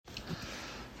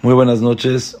Muy buenas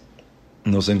noches.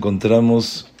 Nos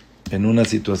encontramos en una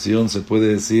situación, se puede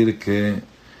decir que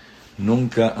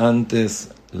nunca antes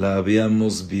la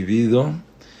habíamos vivido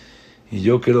y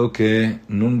yo creo que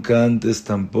nunca antes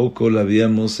tampoco la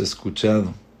habíamos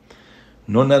escuchado.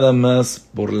 No nada más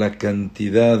por la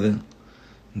cantidad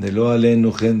de lo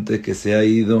aleno, gente que se ha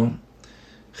ido,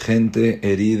 gente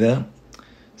herida,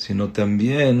 sino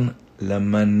también la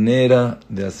manera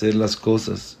de hacer las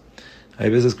cosas. Hay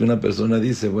veces que una persona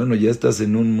dice, bueno, ya estás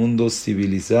en un mundo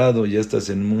civilizado, ya estás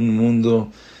en un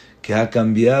mundo que ha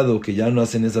cambiado, que ya no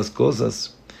hacen esas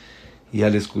cosas. Y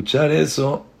al escuchar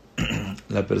eso,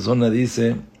 la persona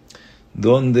dice,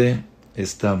 ¿dónde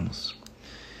estamos?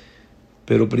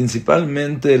 Pero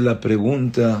principalmente la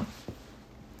pregunta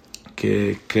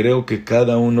que creo que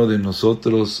cada uno de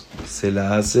nosotros se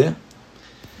la hace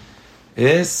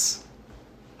es,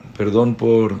 perdón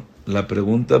por la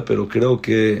pregunta, pero creo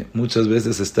que muchas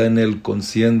veces está en el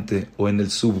consciente o en el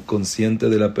subconsciente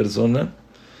de la persona.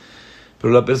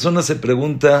 Pero la persona se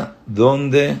pregunta,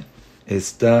 ¿dónde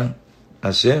está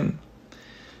Hashem?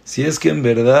 Si es que en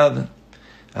verdad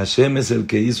Hashem es el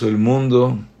que hizo el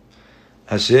mundo,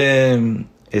 Hashem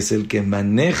es el que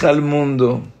maneja el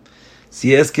mundo,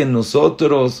 si es que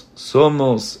nosotros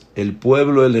somos el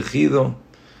pueblo elegido,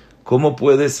 ¿cómo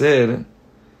puede ser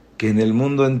que en el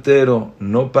mundo entero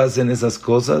no pasen esas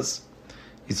cosas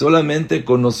y solamente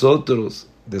con nosotros,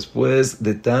 después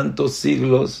de tantos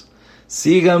siglos,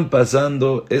 sigan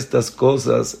pasando estas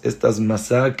cosas, estas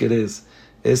masacres,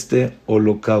 este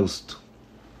holocausto?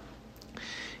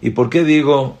 ¿Y por qué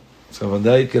digo,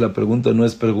 Sabandai, que la pregunta no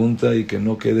es pregunta y que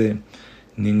no quede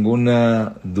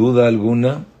ninguna duda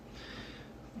alguna?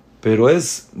 Pero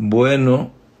es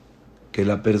bueno que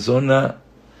la persona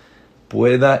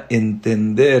pueda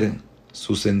entender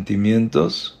sus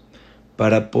sentimientos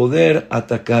para poder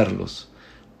atacarlos,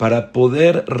 para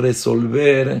poder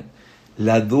resolver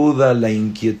la duda, la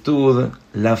inquietud,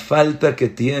 la falta que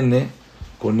tiene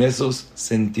con esos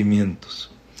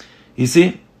sentimientos. Y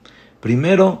sí,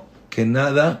 primero que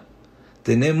nada,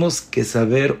 tenemos que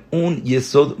saber un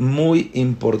yesod muy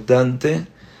importante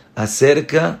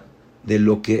acerca de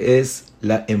lo que es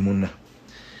la emuná.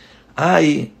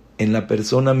 Hay en la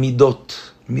persona midot.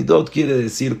 Midot quiere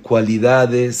decir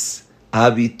cualidades,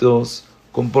 hábitos,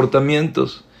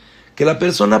 comportamientos, que la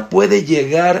persona puede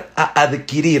llegar a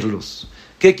adquirirlos.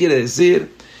 ¿Qué quiere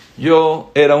decir? Yo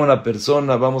era una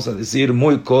persona, vamos a decir,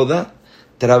 muy coda,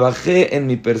 trabajé en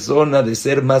mi persona de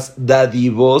ser más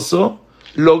dadivoso,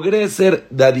 logré ser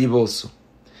dadivoso.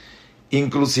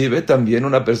 Inclusive también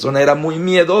una persona era muy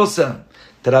miedosa,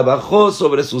 trabajó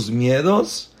sobre sus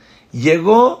miedos,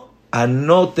 llegó a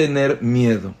no tener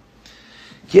miedo.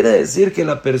 Quiere decir que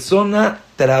la persona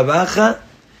trabaja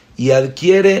y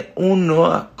adquiere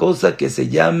una cosa que se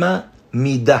llama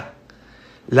midá.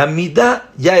 La midá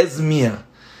ya es mía.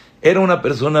 Era una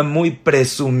persona muy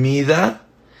presumida.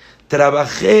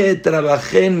 Trabajé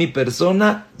en mi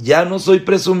persona, ya no soy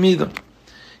presumido.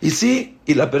 Y sí,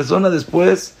 y la persona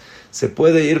después se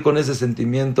puede ir con ese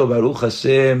sentimiento, Baruch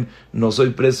Hashem, no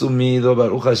soy presumido,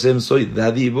 Baruch Hashem, soy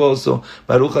dadivoso,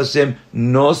 Baruch Hashem,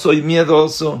 no soy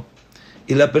miedoso.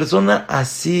 Y la persona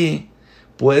así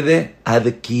puede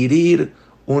adquirir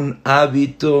un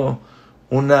hábito,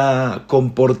 un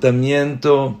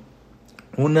comportamiento,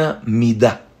 una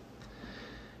midá.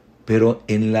 Pero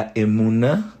en la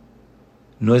emuná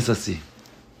no es así.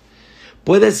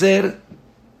 Puede ser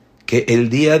que el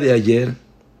día de ayer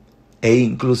e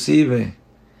inclusive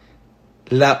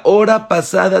la hora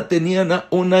pasada tenía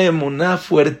una emuná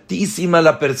fuertísima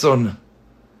la persona,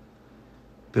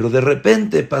 pero de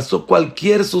repente pasó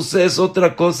cualquier suceso,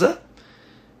 otra cosa,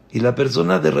 y la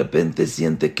persona de repente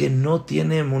siente que no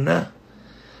tiene emuná,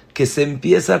 que se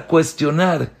empieza a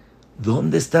cuestionar,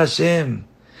 ¿dónde está Hashem?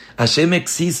 ¿Hashem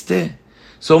existe?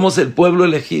 ¿Somos el pueblo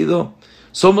elegido?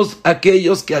 ¿Somos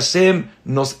aquellos que Hashem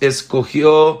nos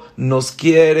escogió, nos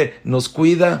quiere, nos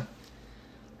cuida?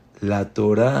 La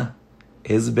Torah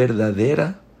es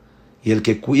verdadera y el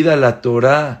que cuida la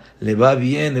Torah le va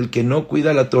bien, el que no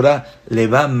cuida la Torah le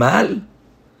va mal.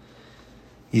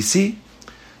 Y sí,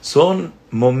 son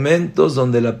momentos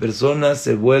donde la persona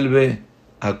se vuelve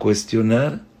a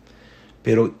cuestionar,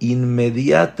 pero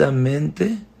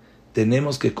inmediatamente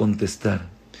tenemos que contestar.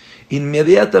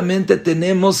 Inmediatamente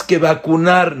tenemos que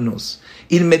vacunarnos.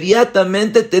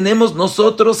 Inmediatamente tenemos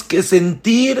nosotros que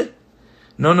sentir,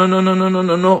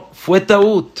 no, fue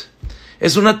taut.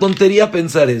 Es una tontería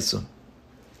pensar eso.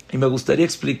 Y me gustaría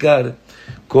explicar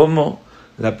cómo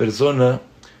la persona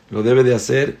lo debe de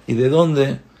hacer y de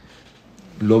dónde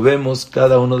lo vemos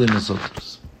cada uno de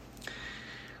nosotros.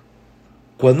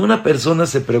 Cuando una persona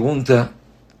se pregunta,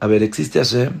 A ver, ¿existe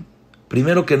Hashem?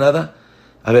 Primero que nada,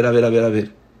 a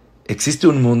ver. ¿Existe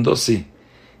un mundo? Sí.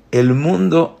 ¿El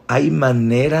mundo hay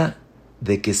manera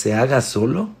de que se haga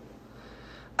solo?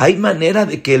 ¿Hay manera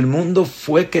de que el mundo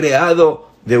fue creado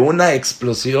de una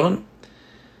explosión?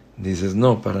 Dices,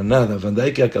 no, para nada.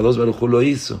 Vandai que Akadosh Baruj Hu lo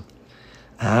hizo.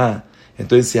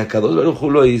 Entonces si Akadosh Baruj Hu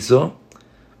lo hizo,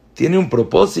 tiene un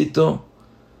propósito.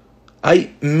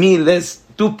 Hay miles.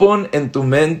 Tú pon en tu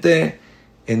mente,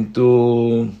 en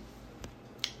tu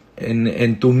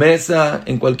mesa,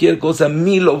 en cualquier cosa,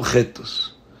 1000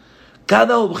 objetos.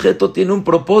 Cada objeto tiene un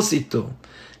propósito.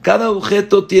 Cada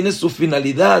objeto tiene su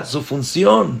finalidad, su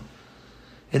función.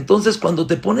 Entonces, cuando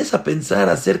te pones a pensar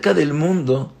acerca del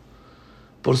mundo,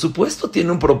 por supuesto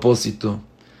tiene un propósito.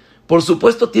 Por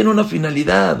supuesto tiene una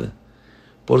finalidad.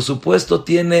 Por supuesto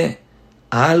tiene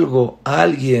algo,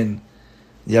 alguien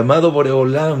llamado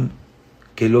Boreolam,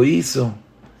 que lo hizo,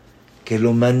 que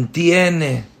lo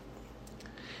mantiene.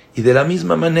 Y de la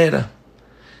misma manera,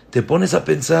 te pones a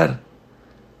pensar,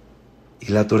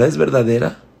 ¿y la Torah es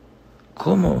verdadera?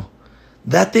 ¿Cómo?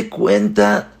 Date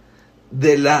cuenta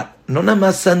de la, no nada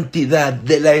más santidad,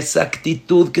 de la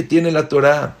exactitud que tiene la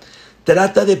Torah.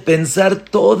 Trata de pensar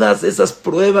todas esas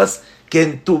pruebas que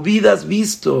en tu vida has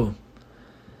visto.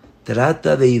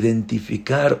 Trata de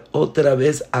identificar otra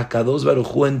vez a Kadosh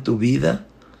Baruj Hu en tu vida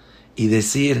y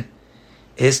decir,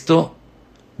 esto,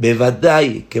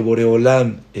 Bevadai, que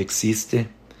Boreolam existe.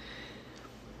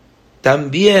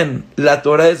 También la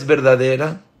Torah es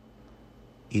verdadera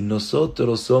y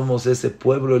nosotros somos ese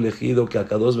pueblo elegido que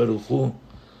Akadosh Baruj Hu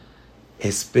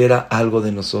espera algo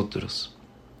de nosotros.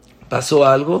 ¿Pasó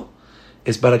algo?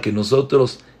 Es para que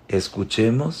nosotros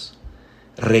escuchemos,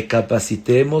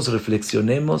 recapacitemos,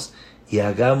 reflexionemos y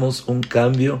hagamos un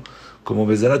cambio, como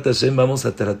Bezrat Hashem vamos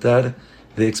a tratar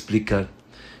de explicar.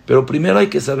 Pero primero hay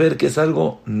que saber que es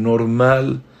algo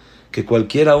normal, que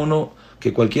cualquiera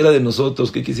de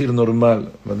nosotros, ¿qué quiere decir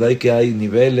normal? ¿Verdad? Que hay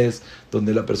niveles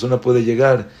donde la persona puede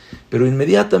llegar, pero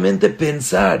inmediatamente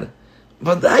pensar,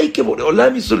 ¿verdad? Que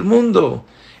Boreolam hizo el mundo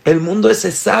es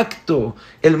exacto,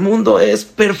 el mundo es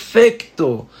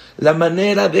perfecto, la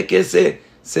manera de que se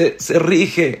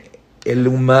rige el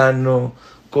humano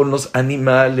con los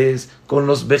animales, con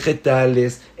los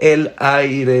vegetales, el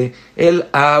aire, el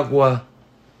agua,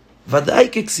 ¿verdad?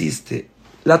 Que existe.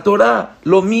 La Torah,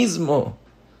 lo mismo.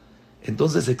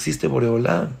 Entonces existe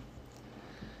Boreolam.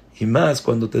 Y más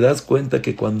cuando te das cuenta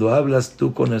que cuando hablas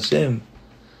tú con Hashem,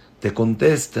 te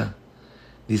contesta.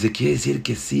 Dice, quiere decir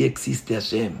que sí existe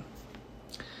Hashem.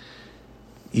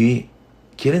 Y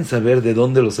quieren saber de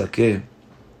dónde lo saqué.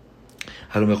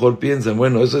 A lo mejor piensan,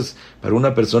 bueno, eso es para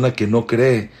una persona que no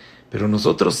cree. Pero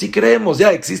nosotros sí creemos,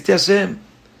 ya existe Hashem.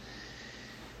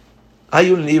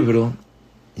 Hay un libro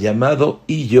llamado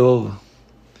Job,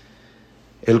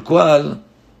 el cual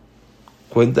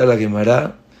cuenta la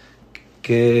Guerra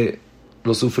que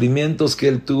los sufrimientos que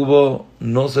él tuvo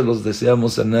no se los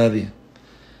deseamos a nadie.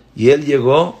 Y él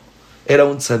llegó, era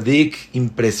un tzadik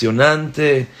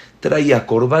impresionante, traía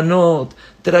korbanot,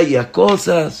 traía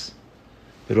cosas,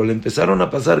 pero le empezaron a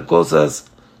pasar cosas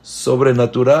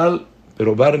sobrenatural,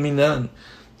 pero bar minan,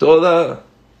 toda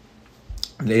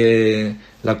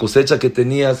la cosecha que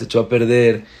tenía se echó a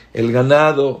perder, el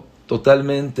ganado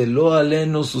totalmente, lo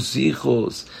aleno sus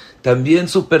hijos, también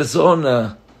su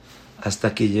persona,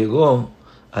 hasta que llegó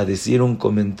a decir un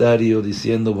comentario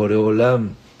diciendo,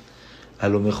 Boreolam, a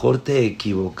lo mejor te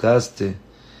equivocaste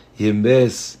y en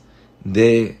vez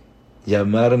de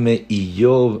llamarme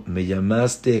Job, me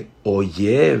llamaste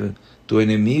Oyev, tu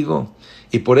enemigo,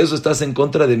 y por eso estás en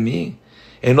contra de mí.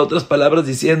 En otras palabras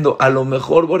diciendo, a lo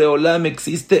mejor Boreolam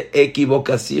existe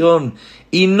equivocación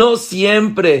y no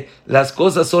siempre las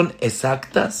cosas son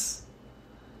exactas.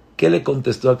 ¿Qué le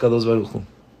contestó a Kadosh Baruj Hu?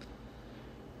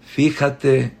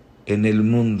 Fíjate en el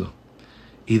mundo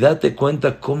y date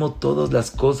cuenta cómo todas las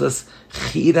cosas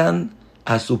giran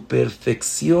a su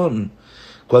perfección.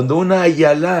 Cuando una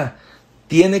ayalá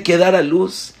tiene que dar a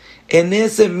luz, en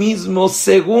ese mismo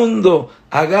segundo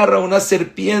agarra una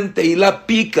serpiente y la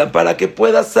pica para que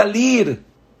pueda salir.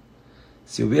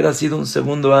 Si hubiera sido un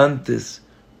segundo antes,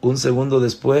 un segundo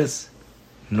después,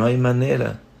 no hay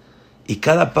manera. Y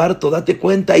cada parto, date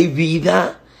cuenta, hay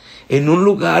vida en un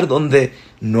lugar donde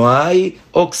no hay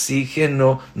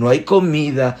oxígeno, no hay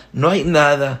comida, no hay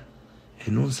nada.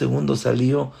 En un segundo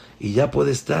salió y ya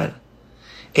puede estar.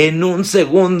 En un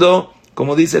segundo,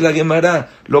 como dice la Gemara,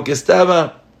 lo que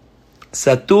estaba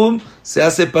Satum se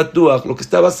hace patuach, lo que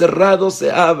estaba cerrado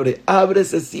se abre,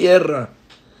 se cierra.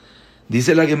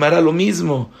 Dice la Guerra lo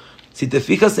mismo. Si te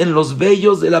fijas en los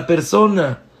vellos de la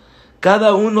persona,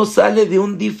 cada uno sale de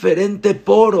un diferente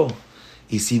poro.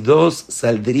 Y si dos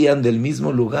saldrían del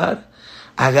mismo lugar,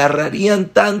 agarrarían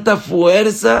tanta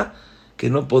fuerza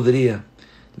que no podría.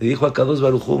 Le dijo a Kadosh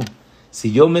Baruj Hu,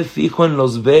 si yo me fijo en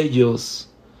los bellos,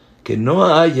 que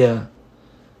no haya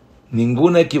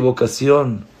ninguna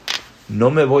equivocación,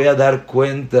 no me voy a dar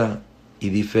cuenta y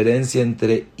diferencia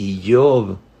entre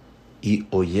Iyob y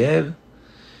Oyev.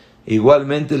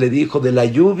 Igualmente le dijo de la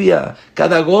lluvia,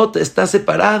 cada gota está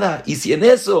separada, y si en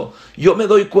eso yo me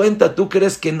doy cuenta, ¿tú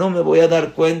crees que no me voy a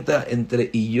dar cuenta entre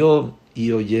Iyob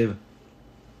y Oyev?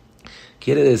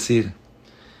 Quiere decir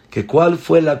que ¿cuál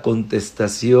fue la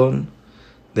contestación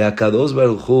de Akadosh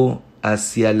Baruj Hu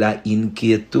hacia la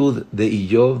inquietud de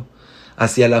Iyob,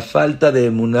 hacia la falta de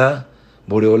emuná?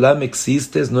 Boreolam,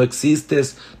 ¿existes? ¿No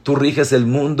existes? ¿Tú riges el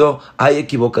mundo? ¿Hay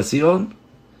equivocación?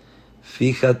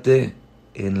 Fíjate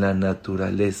en la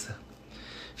naturaleza,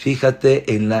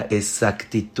 fíjate en la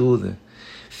exactitud,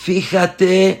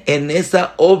 fíjate en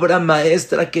esa obra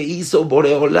maestra que hizo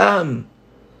Boreolam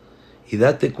y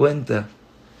date cuenta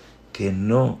que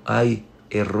no hay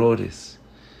errores.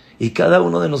 Y cada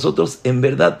uno de nosotros en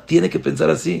verdad tiene que pensar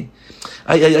así.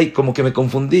 Ay, como que me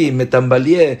confundí, me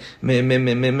tambaleé,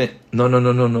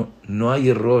 No hay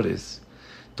errores.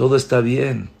 Todo está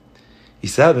bien. Y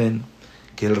saben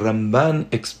que el Rambán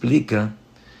explica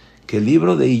que el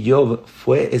libro de Iyob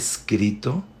fue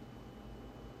escrito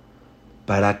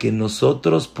para que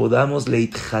nosotros podamos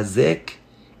leitchazek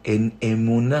en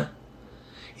emuná.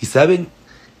 ¿Y saben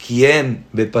quién,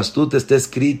 Bepastut, está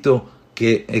escrito,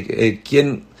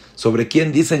 sobre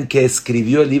quién dicen que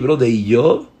escribió el libro de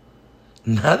Iyob?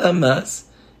 Nada más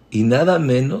y nada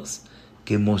menos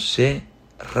que Moshe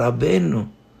Rabenu.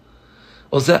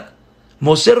 O sea,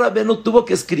 Moshe Rabenu tuvo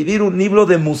que escribir un libro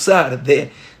de musar,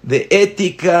 de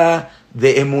ética,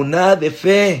 de emuná, de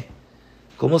fe.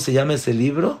 ¿Cómo se llama ese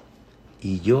libro?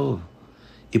 Iyob.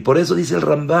 Y por eso dice el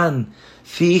Rambán,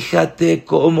 fíjate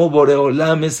cómo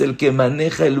Boreolam es el que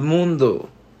maneja el mundo.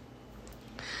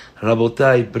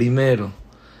 Rabotai, primero,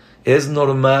 es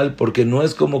normal porque no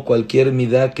es como cualquier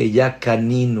midá que ya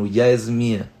canino, ya es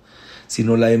mía,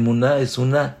 sino la emuná es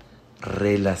una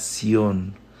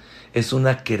relación, es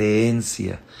una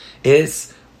creencia,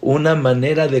 es una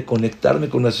manera de conectarme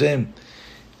con Hashem.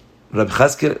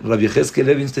 Rabbi Yehezkel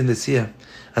Levinstein decía,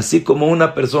 así como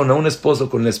una persona, un esposo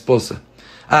con la esposa,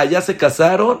 ya se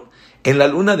casaron, en la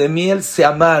luna de miel se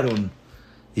amaron,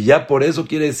 y ya por eso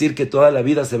quiere decir que toda la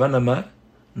vida se van a amar.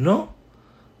 No,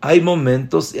 hay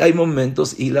momentos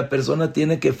y la persona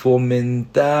tiene que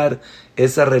fomentar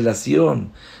esa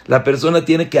relación. La persona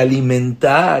tiene que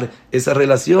alimentar esa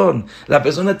relación. La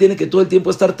persona tiene que todo el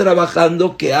tiempo estar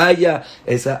trabajando que haya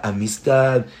esa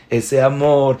amistad, ese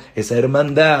amor, esa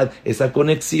hermandad, esa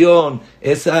conexión,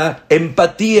 esa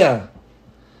empatía.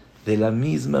 De la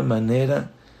misma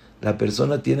manera, la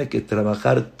persona tiene que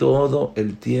trabajar todo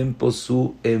el tiempo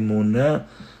su emuná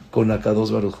con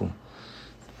Akadosh Baruj Hu.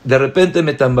 De repente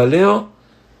me tambaleo,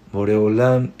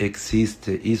 Boreolam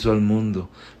existe, hizo al mundo.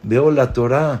 Veo la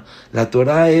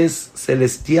Torá es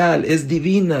celestial, es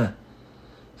divina.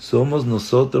 Somos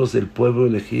nosotros el pueblo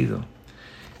elegido.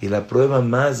 Y la prueba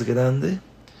más grande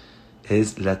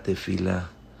es la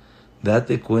tefilá.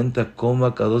 Date cuenta cómo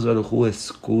Akadosh Baruj Hu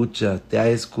escucha, te ha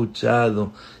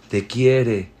escuchado, te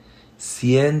quiere,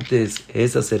 sientes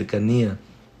esa cercanía.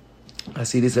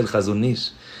 Así dice el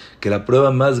Hazonish, que la prueba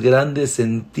más grande es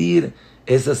sentir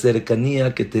esa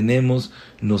cercanía que tenemos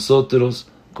nosotros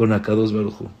con Akadosh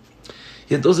Baruj Hu.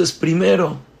 Y entonces,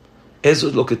 primero, eso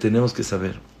es lo que tenemos que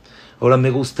saber. Ahora,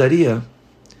 me gustaría,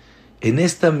 en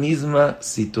esta misma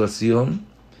situación,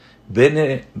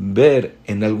 ver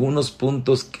en algunos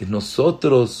puntos que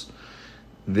nosotros,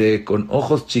 con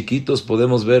ojos chiquitos,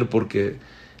 podemos ver, porque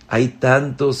hay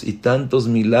tantos y tantos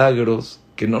milagros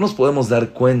que no nos podemos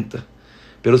dar cuenta.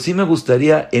 Pero sí me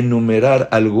gustaría enumerar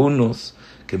algunos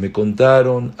que me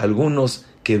contaron, algunos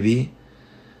que vi,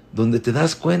 donde te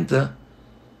das cuenta,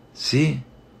 sí,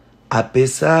 a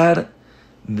pesar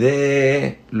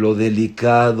de lo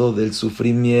delicado, del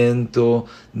sufrimiento,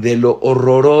 de lo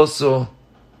horroroso,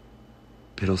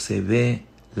 pero se ve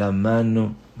la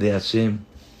mano de Hashem.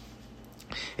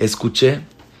 Escuché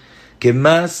que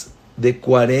más de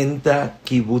 40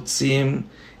 kibutzim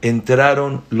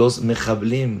entraron los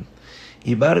mejablim.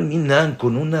 Y Bar Minan,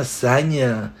 con una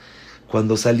hazaña,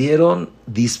 cuando salieron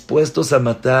dispuestos a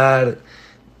matar,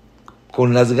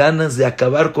 con las ganas de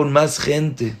acabar con más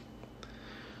gente,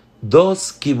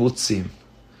 2 kibutzim,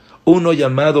 uno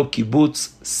llamado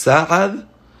kibutz Saad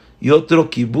y otro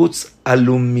kibutz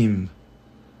Alumim,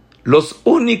 los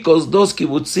únicos 2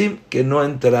 kibutzim que no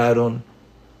entraron.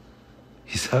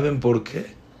 ¿Y saben por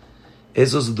qué?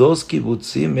 esos dos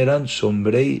kibutzim eran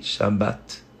Shomrei Shabbat.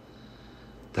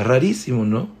 Está rarísimo,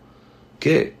 ¿no?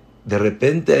 Que de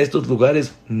repente a estos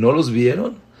lugares no los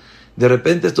vieron, de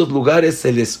repente a estos lugares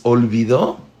se les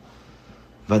olvidó.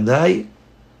 Vandai,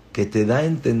 que te da a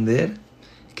entender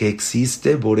que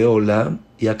existe Boré Olam,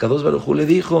 y a Kadosh Baruj Hu le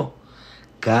dijo,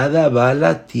 cada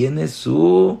bala tiene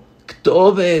su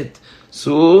ktobet,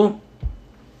 su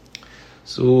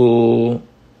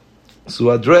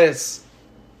address,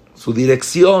 su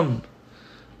dirección.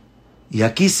 Y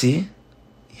aquí sí,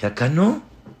 y acá no.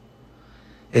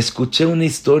 Escuché una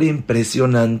historia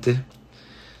impresionante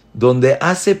donde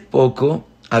hace poco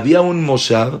había un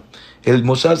moshav, el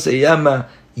moshav se llama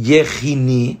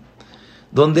Yehini,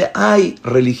 donde hay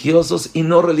religiosos y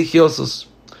no religiosos.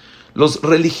 Los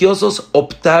religiosos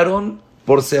optaron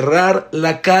por cerrar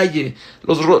la calle,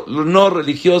 los no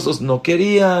religiosos no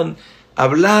querían,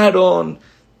 hablaron,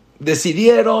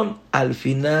 decidieron, al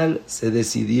final se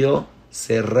decidió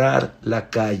cerrar la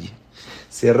calle.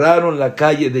 Cerraron la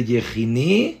calle de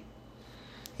Yehini,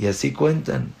 y así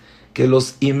cuentan que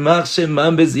los Imach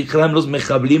Shemam Bezichram, los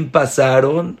Mejablim,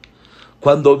 pasaron.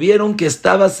 Cuando vieron que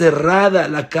estaba cerrada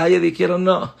la calle, dijeron,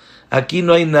 no, aquí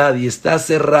no hay nadie, está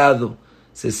cerrado.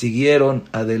 Se siguieron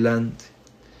adelante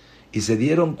y se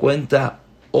dieron cuenta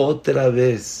otra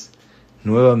vez,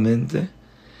 nuevamente,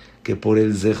 que por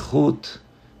el zehut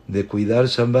de cuidar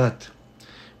Shabbat,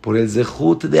 por el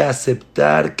zehut de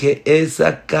aceptar que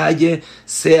esa calle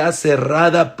sea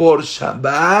cerrada por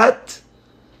Shabbat,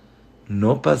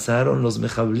 no pasaron los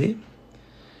Mejablim.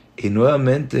 Y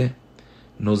nuevamente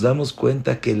nos damos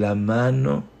cuenta que la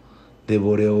mano de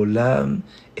Boreolam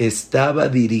estaba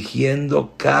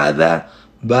dirigiendo cada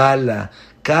bala,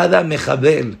 cada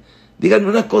mejabel. Díganme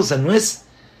una cosa, ¿no es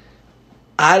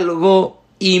algo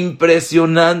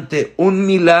impresionante, un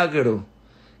milagro,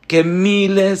 que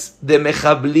miles de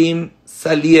mejablim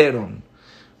salieron,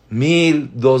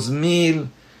 1,000, 2,000,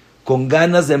 con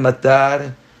ganas de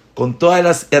matar, con todas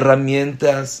las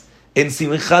herramientas, en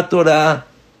Simchat Torah,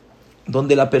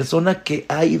 donde la persona que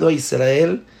ha ido a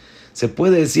Israel, se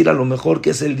puede decir a lo mejor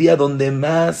que es el día donde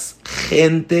más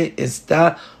gente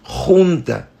está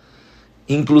junta.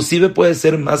 Inclusive puede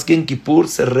ser más que en Kippur,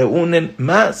 se reúnen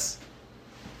más.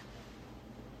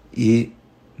 Y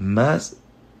más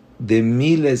de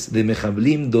miles de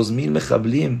mejablim, 2,000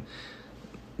 mejablim.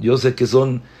 Yo sé que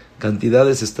son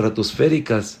cantidades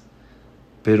estratosféricas,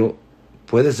 pero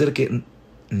puede ser que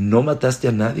no mataste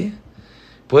a nadie.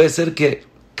 Puede ser que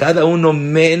cada uno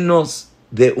menos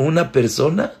de una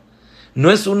persona. ¿No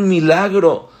es un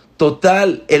milagro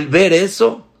total el ver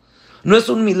eso? ¿No es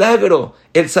un milagro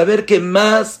el saber que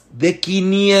más de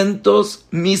 500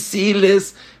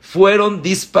 misiles fueron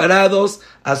disparados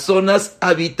a zonas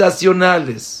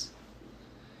habitacionales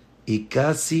y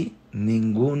casi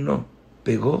ninguno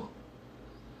pegó?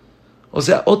 O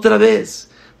sea, otra vez,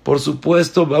 por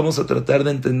supuesto, vamos a tratar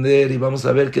de entender y vamos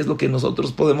a ver qué es lo que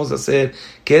nosotros podemos hacer,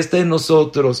 qué está en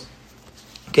nosotros,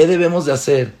 qué debemos de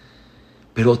hacer.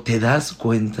 Pero te das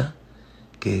cuenta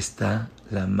que está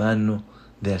la mano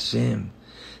de Hashem.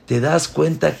 Te das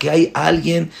cuenta que hay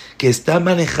alguien que está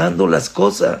manejando las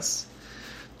cosas.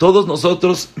 Todos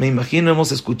nosotros, me imagino,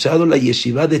 hemos escuchado la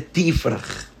yeshiva de Tifrach.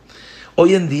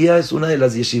 Hoy en día es una de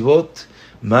las yeshivot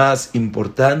más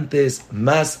importantes,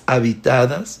 más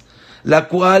habitadas, la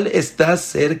cual está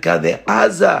cerca de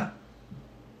Aza.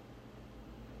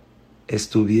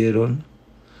 Estuvieron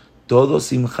todos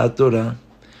Simchat Torah,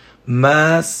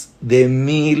 más de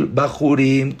 1,000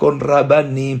 bajurim con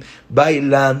rabanim,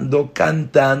 bailando,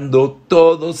 cantando,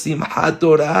 todo Simchat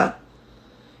Torah,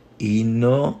 y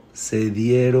no se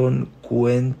dieron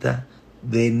cuenta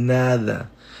de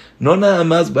nada. No nada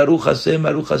más Baruch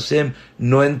Hashem,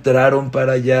 no entraron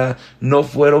para allá, no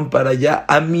fueron para allá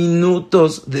a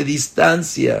minutos de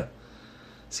distancia,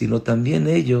 sino también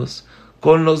ellos,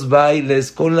 con los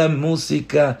bailes, con la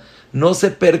música, no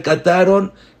se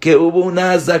percataron que hubo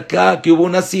una azaká, que hubo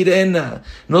una sirena,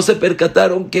 no se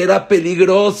percataron que era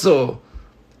peligroso.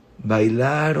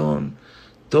 Bailaron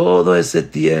todo ese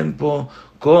tiempo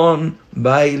con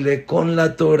baile, con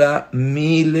la Torah,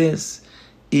 miles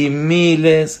y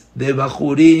miles de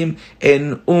bajurim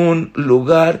en un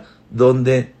lugar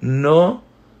donde no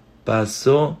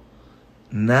pasó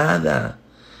nada.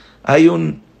 Hay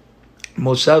un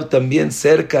moshav también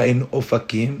cerca en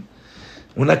Ofakim,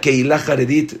 una Keilah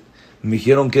Haredit, me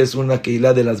dijeron que es una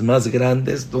Keilah de las más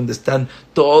grandes, donde están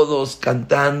todos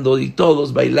cantando y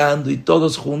todos bailando y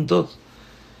todos juntos.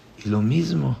 Y lo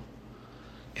mismo,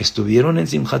 estuvieron en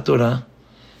Simchat Torah,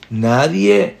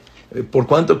 nadie por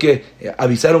cuanto que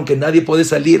avisaron que nadie puede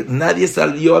salir, nadie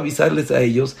salió a avisarles a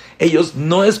ellos. Ellos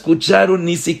no escucharon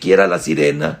ni siquiera la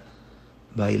sirena.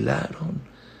 Bailaron.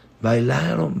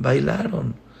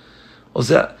 O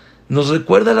sea, nos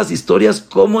recuerda las historias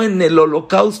como en el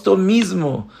Holocausto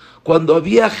mismo, cuando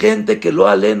había gente que lo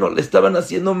aleno le estaban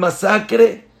haciendo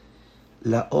masacre,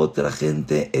 la otra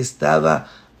gente estaba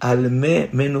al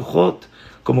menujot,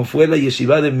 como fue la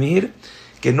yeshiva de Mir,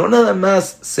 que no nada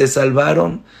más se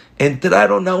salvaron,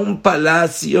 entraron a un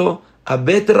palacio, a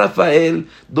Bet Rafael,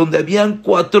 donde habían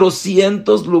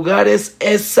 400 lugares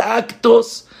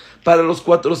exactos para los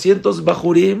 400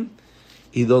 bajurim,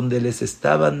 y donde les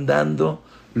estaban dando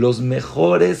los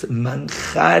mejores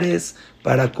manjares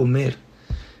para comer.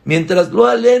 Mientras lo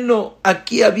aleno,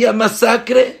 aquí había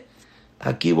masacre,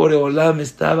 aquí Boreolam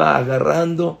estaba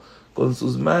agarrando con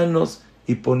sus manos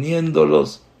y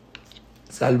poniéndolos,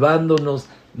 salvándonos,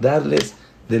 darles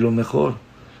de lo mejor.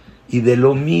 Y de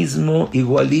lo mismo,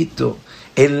 igualito,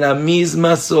 en la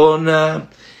misma zona,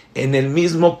 en el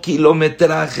mismo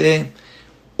kilometraje,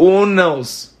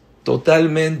 unos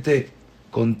totalmente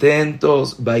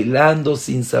contentos, bailando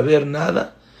sin saber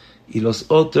nada, y los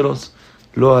otros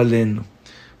lo aleno.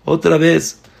 Otra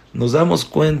vez nos damos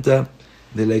cuenta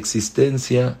de la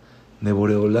existencia de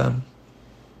Boreolam,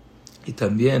 y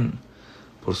también,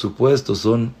 por supuesto,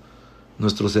 son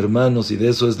nuestros hermanos, y de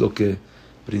eso es lo que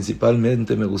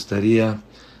principalmente me gustaría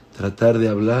tratar de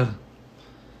hablar.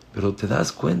 Pero te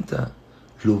das cuenta,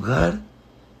 lugar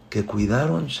que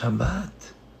cuidaron Shabbat,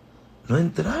 no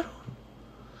entraron.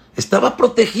 Estaba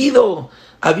protegido,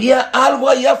 había algo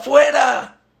allá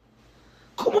afuera.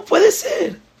 ¿Cómo puede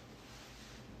ser?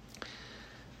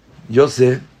 Yo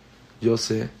sé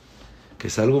que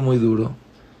es algo muy duro,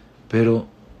 pero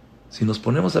si nos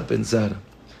ponemos a pensar,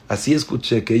 así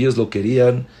escuché que ellos lo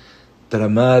querían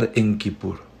tramar en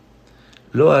Kippur.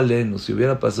 Lo aleno, si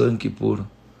hubiera pasado en Kippur,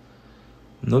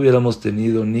 no hubiéramos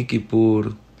tenido ni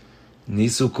Kippur, ni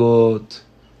Sukkot,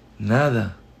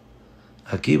 nada.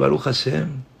 Aquí, Baruch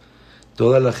Hashem,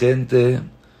 toda la gente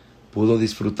pudo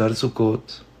disfrutar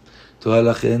Sukkot, toda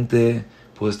la gente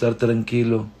pudo estar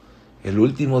tranquilo. El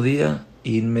último día,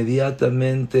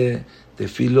 inmediatamente,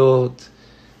 tefilot.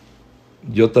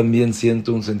 Yo también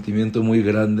siento un sentimiento muy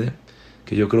grande,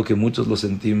 que yo creo que muchos lo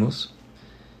sentimos,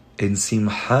 en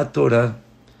Simchat Torah,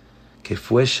 que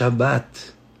fue Shabbat,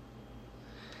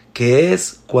 que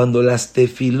es cuando las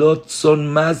tefilot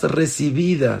son más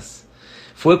recibidas.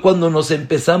 Fue cuando nos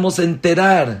empezamos a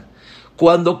enterar,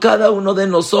 cuando cada uno de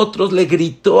nosotros le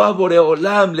gritó a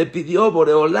Boreolam, le pidió a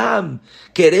Boreolam,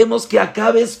 queremos que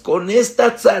acabes con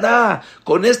esta tzará,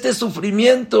 con este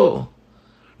sufrimiento.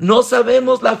 No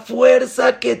sabemos la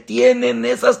fuerza que tienen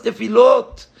esas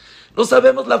tefilot. No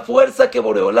sabemos la fuerza que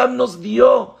Boreolam nos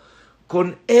dio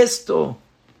con esto.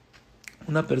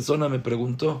 Una persona me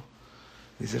preguntó,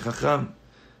 dice, Jajam,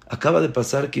 acaba de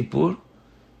pasar Kippur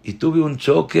y tuve un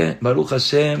choque, Baruch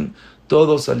Hashem,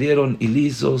 todos salieron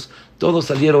ilisos, todos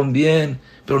salieron bien,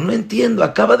 pero no entiendo,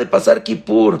 acaba de pasar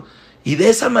Kippur y de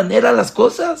esa manera las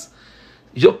cosas.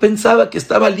 Yo pensaba que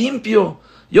estaba limpio,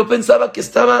 yo pensaba que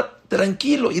estaba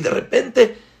tranquilo, y de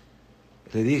repente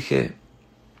le dije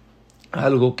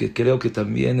algo que creo que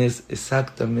también es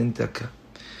exactamente acá.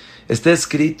 Está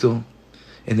escrito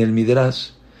en el Midrash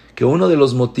que uno de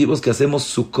los motivos que hacemos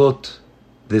Sukkot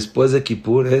después de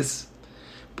Kippur es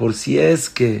por si es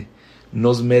que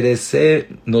nos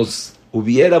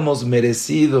hubiéramos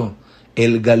merecido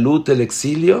el galut, el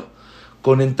exilio.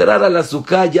 Con entrar a la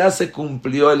Sukkah ya se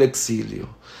cumplió el exilio,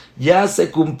 ya se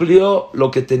cumplió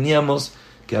lo que teníamos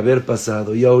que haber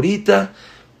pasado, y ahorita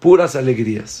puras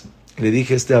alegrías. Le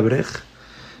dije a este Abrej,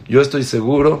 yo estoy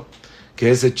seguro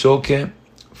que ese choque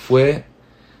fue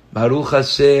Baruch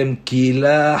Hashem,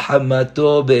 Kila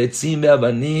Hamato Be'etzim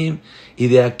Be'abanim, y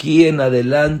de aquí en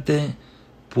adelante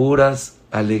puras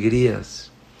alegrías.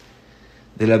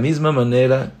 De la misma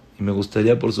manera, y me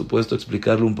gustaría por supuesto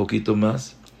explicarlo un poquito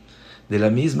más, de la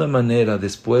misma manera,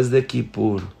 después de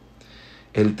Kippur,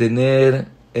 el tener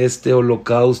este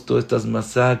holocausto, estas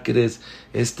masacres,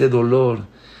 este dolor,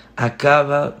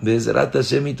 acaba, Bezrat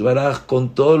Hashem Itbaraj,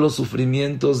 con todos los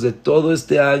sufrimientos de todo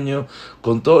este año,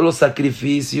 con todos los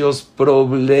sacrificios,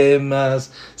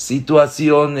 problemas,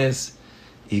 situaciones,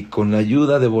 y con la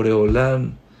ayuda de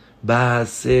Boreolam, va a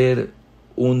ser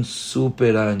un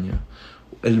super año,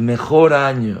 el mejor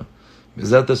año.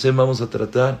 Bezrat Hashem, vamos a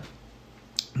tratar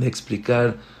de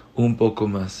explicar un poco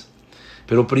más.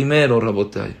 Pero primero,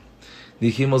 Rabotai,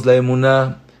 dijimos la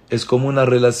emuná es como una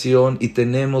relación y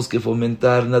tenemos que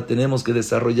fomentarla, tenemos que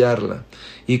desarrollarla.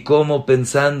 Y como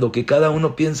pensando que cada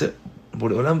uno piense,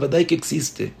 Boreolam, ¿verdad que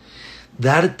existe?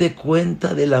 darte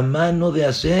cuenta de la mano de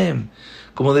Hashem.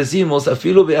 Como decimos,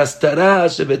 afilo beastará,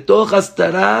 shebetoch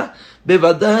astará,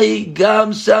 bevadai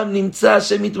gam sham nimtza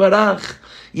Hashem itbaraj.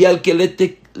 Y al que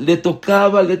le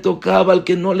tocaba, al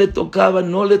que no le tocaba,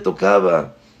 no le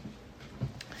tocaba.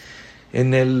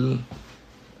 En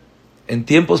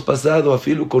tiempos pasados,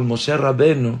 afilo con Moshe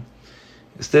Rabenu,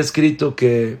 está escrito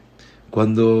que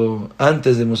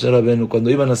antes de Moshe Rabenu, cuando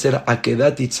iban a hacer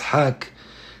Akedat Yitzhak,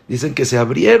 dicen que se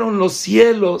abrieron los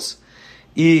cielos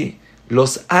y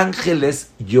los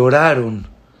ángeles lloraron.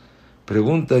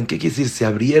 Preguntan, ¿qué quiere decir? Se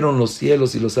abrieron los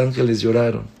cielos y los ángeles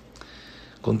lloraron.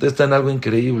 Contestan algo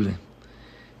increíble.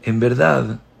 En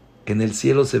verdad, en el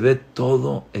cielo se ve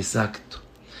todo exacto.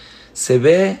 Se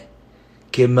ve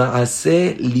que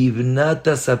Maaseh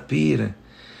Livnata Sapir,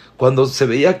 cuando se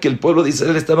veía que el pueblo de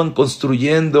Israel estaban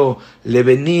construyendo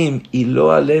Lebenim y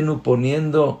Lo Alenu,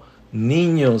 poniendo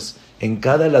niños en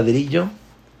cada ladrillo,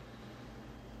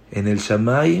 en el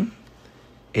Shamay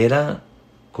era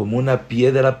como una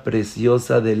piedra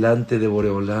preciosa delante de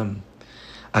Boreolam.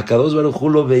 Akadosh Baruj Hu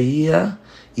lo veía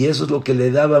y eso es lo que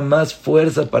le daba más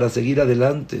fuerza para seguir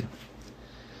adelante.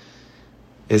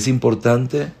 Es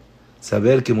importante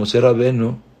saber que Moshe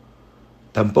Rabenu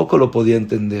tampoco lo podía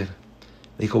entender.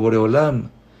 Dijo, Boreolam,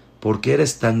 ¿por qué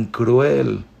eres tan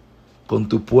cruel con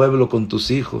tu pueblo, con tus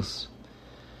hijos?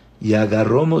 Y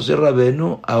agarró Moshe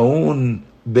Rabenu a un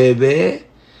bebé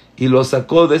y lo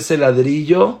sacó de ese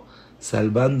ladrillo,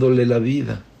 salvándole la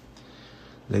vida.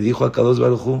 Le dijo a Kadosh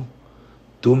Baruj Hu,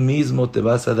 tú mismo te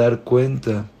vas a dar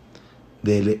cuenta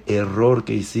del error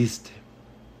que hiciste.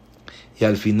 Y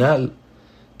al final,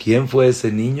 ¿quién fue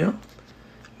ese niño?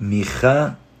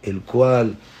 Mijá, el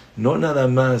cual no nada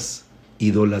más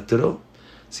idolatró,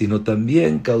 sino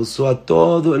también causó a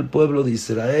todo el pueblo de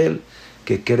Israel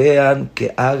que crean,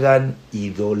 que hagan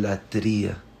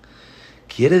idolatría.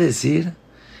 Quiere decir,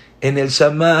 en el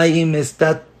Shamaim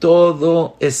está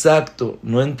todo exacto.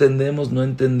 No entendemos,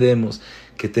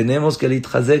 que tenemos que el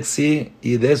Itchazek sí,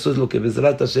 y de eso es lo que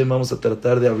Bezrat Hashem vamos a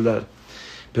tratar de hablar.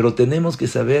 Pero tenemos que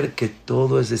saber que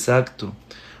todo es exacto.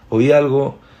 Oí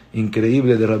algo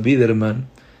increíble de Rabbi Derman.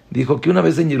 Dijo que una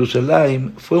vez en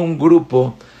Jerusalén fue un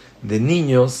grupo de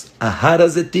niños a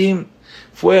Harazetim,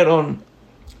 fueron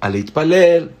a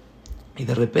Litpalel y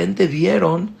de repente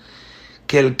vieron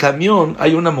que el camión,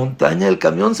 hay una montaña, el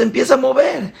camión se empieza a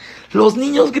mover, los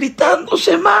niños gritando,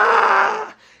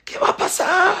 Shema, ¿qué va a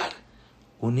pasar?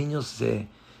 Un niño se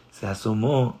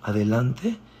asomó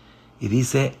adelante y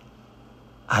dice,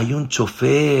 hay un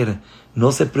chofer,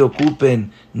 no se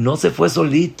preocupen, no se fue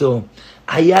solito,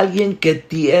 hay alguien que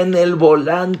tiene el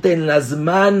volante en las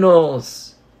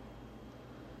manos.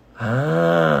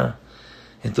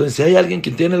 Entonces si hay alguien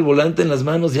que tiene el volante en las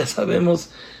manos, ya sabemos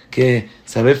que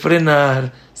sabe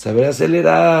frenar, sabe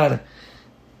acelerar,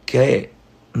 que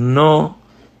no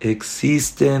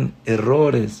existen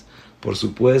errores. Por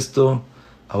supuesto,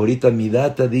 ahorita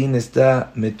Midat Adin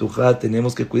está metujá,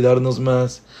 tenemos que cuidarnos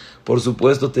más. Por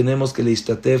supuesto, tenemos que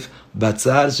leishtatef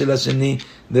batzar shel hasheni,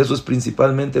 de eso es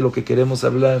principalmente lo que queremos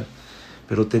hablar.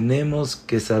 Pero tenemos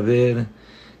que saber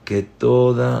que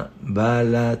toda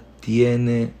bala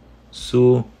tiene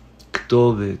su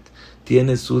ktobet,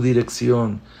 tiene su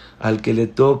dirección. Al que le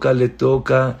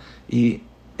toca, y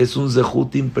es un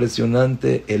zehut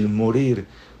impresionante el morir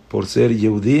por ser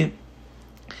yehudí.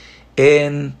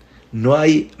 No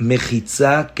hay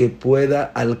mejitzá que pueda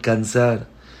alcanzar.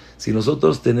 Si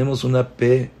nosotros tenemos una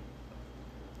fe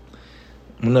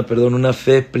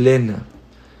plena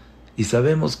y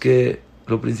sabemos que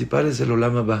lo principal es el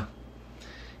Olam Haba,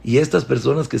 y estas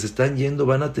personas que se están yendo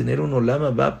van a tener un Olam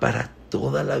Haba para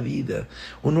toda la vida,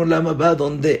 un Olam Haba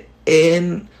donde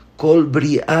en Kol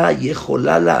Bri'a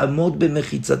Yeholá La'amod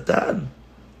Bemejitzatán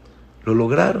lo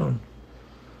lograron.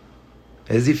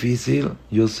 Es difícil,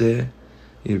 yo sé,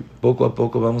 y poco a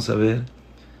poco vamos a ver.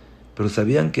 Pero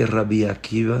 ¿sabían que Rabbi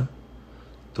Akiva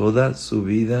toda su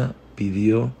vida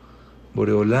pidió,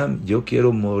 Boreolam, yo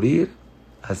quiero morir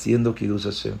haciendo Kiddush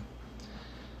Hashem?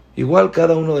 Igual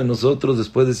cada uno de nosotros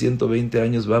después de 120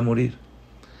 años va a morir.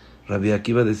 Rabbi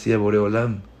Akiva decía,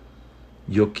 Boreolam,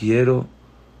 yo quiero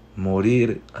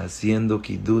morir haciendo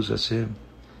Kiddush Hashem.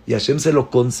 Y Hashem se lo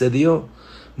concedió.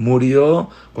 Murió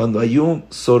cuando Ayum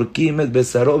Sorkimet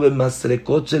Besarobe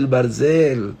Masrekot el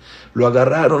Barzel. Lo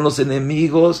agarraron los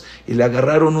enemigos y le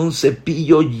agarraron un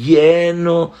cepillo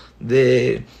lleno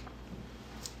de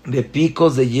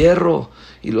picos de hierro.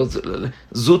 Y los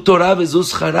Zutorah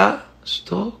Bezuzhará.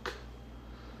 Shtok.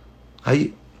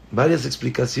 Hay varias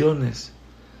explicaciones,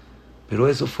 pero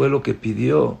eso fue lo que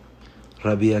pidió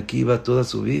Rabbi Akiva toda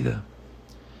su vida.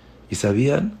 Y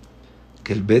sabían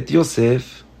que el Bet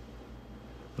Yosef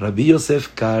Rabbi Yosef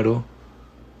Karo,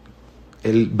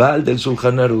 el Baal del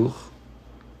Shulchan Aruch,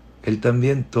 él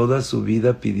también toda su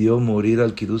vida pidió morir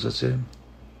al Kiddush Hashem.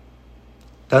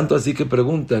 Tanto así que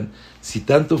preguntan, si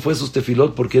tanto fue sus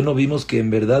tefilot, ¿por qué no vimos que en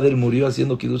verdad él murió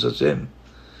haciendo Kiddush Hashem?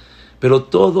 Pero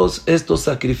todos estos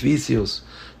sacrificios,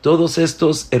 todos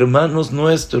estos hermanos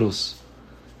nuestros,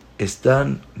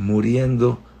 están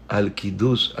muriendo al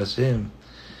Kiddush Hashem.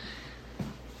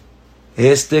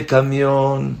 Este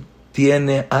camión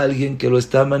tiene alguien que lo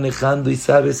está manejando y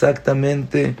sabe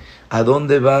exactamente a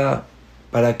dónde va,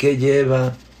 para qué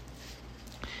lleva.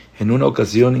 En una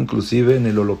ocasión, inclusive en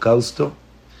el Holocausto,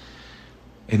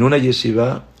 en una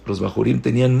yeshiva, los bajurim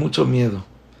tenían mucho miedo.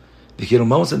 Dijeron,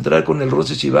 vamos a entrar con el Rosh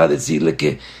Yeshiva a decirle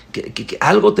que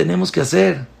algo tenemos que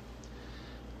hacer.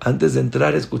 Antes de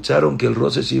entrar escucharon que el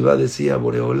Rosh Yeshiva decía,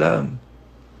 Boreolam,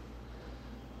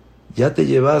 ya te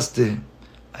llevaste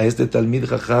a este Talmid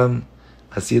Jajam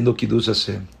haciendo Kiddush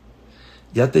Hashem.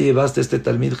 Ya te llevaste a este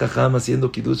Talmid Jajam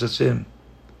haciendo Kiddush Hashem.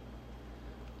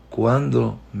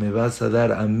 ¿Cuándo me vas a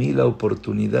dar a mí la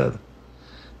oportunidad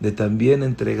de también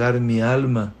entregar mi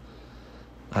alma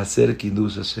a hacer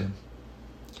Kiddush Hashem?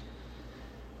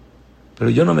 Pero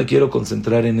yo no me quiero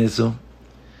concentrar en eso.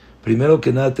 Primero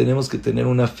que nada tenemos que tener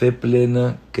una fe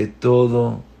plena que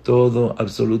todo,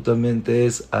 absolutamente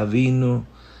es Avinu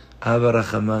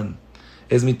Abarahman.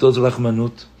 Es mitos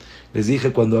Rahmanut. Les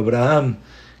dije, cuando Abraham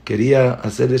quería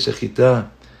hacerle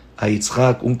shejitá a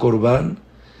Yitzhak, un corbán,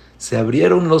 se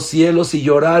abrieron los cielos y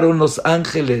lloraron los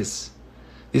ángeles.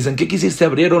 Dicen, ¿qué quisiste? Se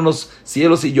abrieron los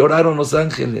cielos y lloraron los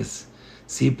ángeles.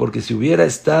 Sí, porque si hubiera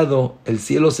estado el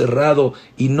cielo cerrado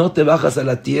y no te bajas a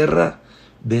la tierra,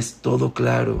 ves todo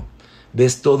claro,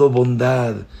 ves todo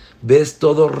bondad, ves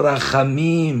todo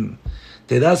rahamim.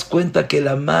 Te das cuenta que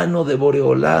la mano de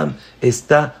Boreolam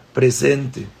está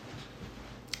presente.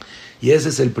 Y ese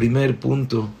es el primer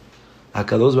punto.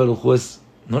 Akadosh Baruj Hu es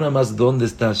no nada más dónde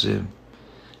está Hashem.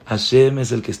 Hashem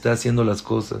es el que está haciendo las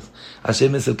cosas.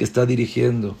 Hashem es el que está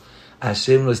dirigiendo.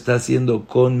 Hashem lo está haciendo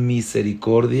con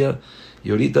misericordia. Y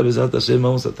ahorita, Besat Hashem,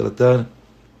 vamos a tratar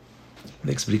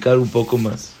de explicar un poco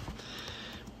más.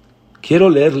 Quiero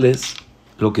leerles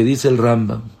lo que dice el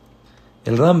Rambam.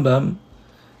 El Rambam,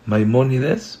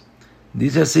 Maimónides,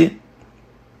 dice así.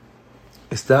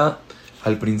 Está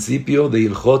al principio de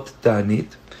Ilhot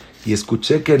Ta'anit. Y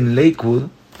escuché que en Lakewood,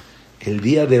 el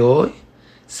día de hoy,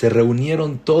 se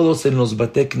reunieron todos en los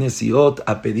Batei Knesiot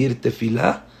a pedir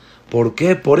tefilá. ¿Por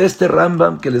qué? Por este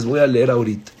Rambam que les voy a leer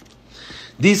ahorita.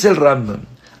 Dice el Rambam,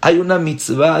 hay una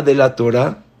mitzvah de la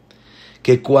Torah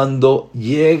que cuando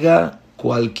llega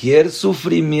cualquier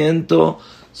sufrimiento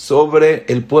sobre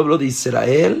el pueblo de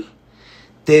Israel,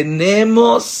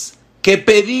 tenemos que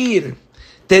pedir,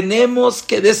 tenemos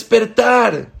que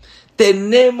despertar,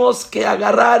 tenemos que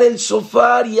agarrar el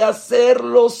shofar y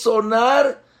hacerlo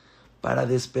sonar para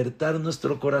despertar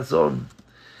nuestro corazón.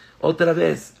 Otra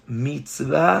vez,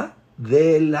 mitzvah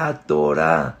de la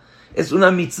Torah. Es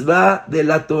una mitzvah de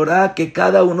la Torah que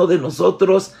cada uno de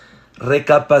nosotros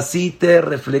recapacite,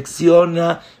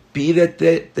 reflexiona, pide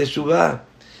teshuvah.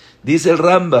 Dice el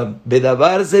Rambam,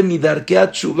 bedavarse midarkei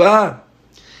teshuvah.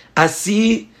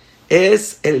 Así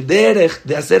es el derech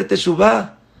de hacer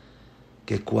teshuvah.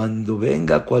 Que cuando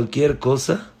venga cualquier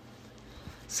cosa,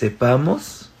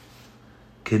 sepamos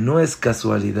que no es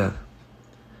casualidad.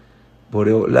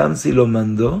 Boreolam, si lo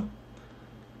mandó,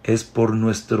 es por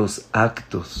nuestros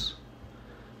actos,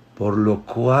 por lo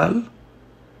cual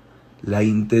la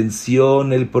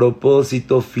intención, el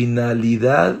propósito,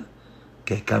 finalidad,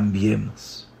 que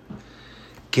cambiemos,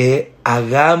 que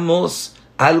hagamos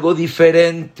algo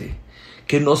diferente,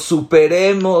 que nos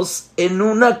superemos en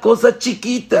una cosa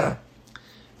chiquita.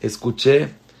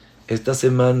 Escuché esta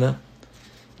semana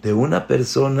de una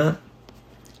persona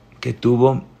que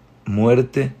tuvo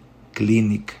muerte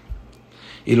clínica.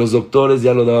 Y los doctores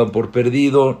ya lo daban por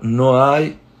perdido, no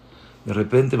hay. De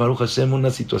repente, Baruch Hashem, una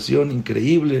situación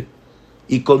increíble.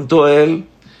 Y contó él,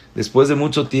 después de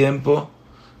mucho tiempo,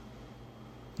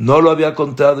 no lo había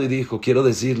contado y dijo, quiero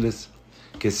decirles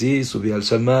que sí, subí al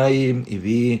Shamayim y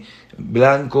vi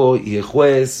blanco y el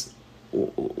juez,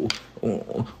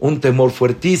 un temor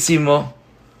fuertísimo.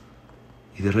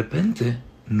 Y de repente,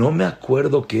 no me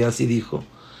acuerdo qué así dijo,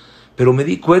 pero me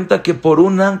di cuenta que por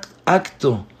un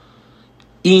acto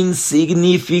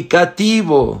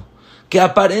insignificativo, que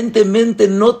aparentemente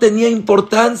no tenía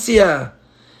importancia,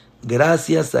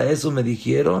 gracias a eso me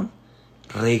dijeron,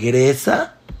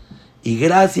 regresa, y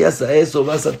gracias a eso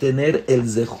vas a tener el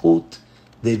zehut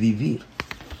de vivir.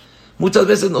 Muchas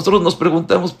veces nosotros nos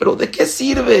preguntamos, ¿pero de qué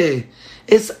sirve?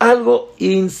 Es algo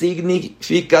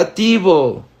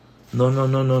insignificativo. No.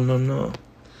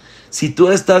 Si tú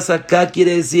estás acá,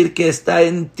 quiere decir que está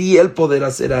en ti el poder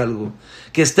hacer algo.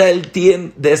 Que está en ti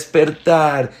en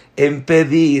despertar, en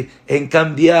pedir, en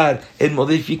cambiar, en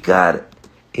modificar,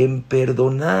 en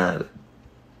perdonar.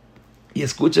 Y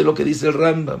escuche lo que dice el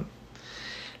Rambam.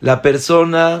 La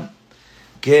persona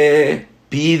que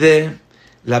pide,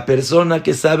 la persona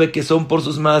que sabe que son por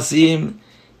sus maasim,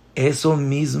 eso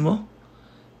mismo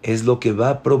es lo que va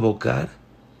a provocar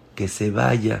que se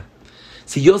vaya.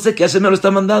 Si yo sé que Hashem me lo está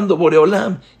mandando,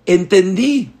 Boreolam,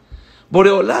 entendí.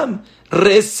 Boreolam,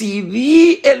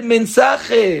 recibí el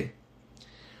mensaje.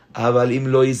 Avalim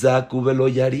lo izaku velo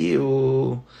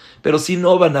yariu. Pero si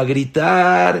no, van a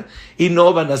gritar y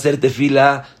no van a hacer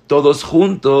tefila todos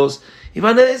juntos y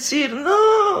van a decir,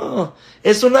 no,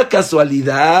 es una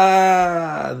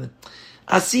casualidad.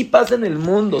 Así pasa en el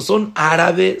mundo, son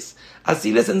árabes,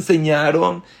 así les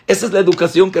enseñaron, esa es la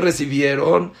educación que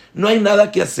recibieron, no hay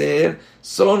nada que hacer,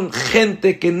 son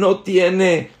gente que no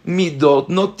tiene midot,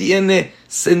 no tiene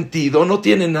sentido, no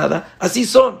tiene nada, así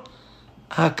son.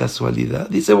 Ah, casualidad,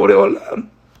 dice Boreolam,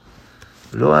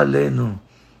 lo aleno,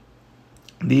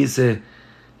 dice,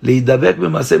 leidabek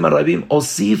b'masem harabim,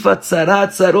 osifa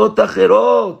tzarat tzarot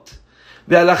acherot,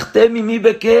 ve'alachtem imi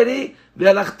bekeri,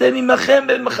 ve'alachtem imachem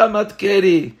b'machamat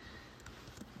keri.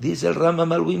 Dice el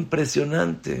Rambam algo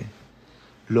impresionante.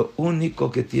 Lo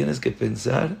único que tienes que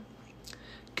pensar,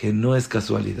 que no es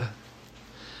casualidad.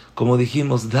 Como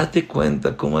dijimos, date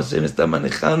cuenta cómo Hashem está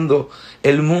manejando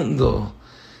el mundo.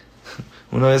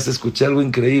 Una vez escuché algo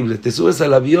increíble. Te subes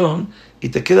al avión y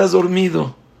te quedas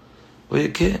dormido.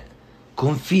 Oye, ¿qué?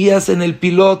 Confías en el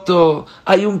piloto.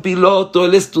 Hay un piloto,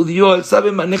 él estudió, él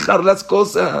sabe manejar las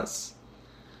cosas.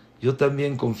 Yo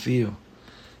también confío.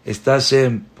 Está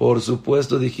Hashem, por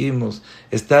supuesto dijimos,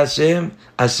 está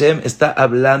Hashem está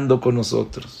hablando con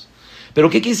nosotros.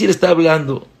 ¿Pero qué quiere decir está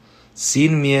hablando?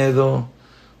 Sin miedo,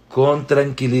 con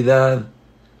tranquilidad.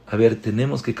 A ver,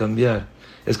 tenemos que cambiar.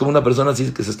 Es como una persona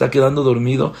así que se está quedando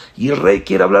dormido y el rey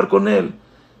quiere hablar con él.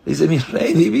 Dice, mi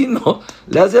rey divino,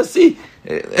 le hace así.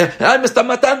 ¡Ay, me está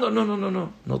matando!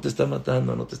 No te está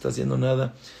matando, no te está haciendo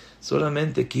nada.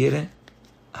 Solamente quiere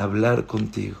hablar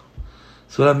contigo.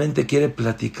 Solamente quiere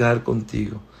platicar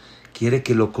contigo. Quiere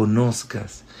que lo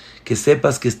conozcas. Que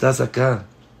sepas que estás acá.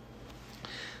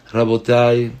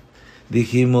 Rabotai,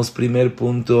 dijimos, primer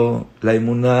punto, la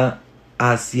emuná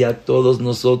hacia todos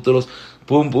nosotros.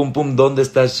 Pum, pum, pum, ¿dónde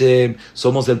está Hashem?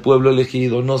 Somos el pueblo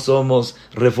elegido, no somos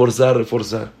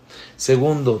reforzar.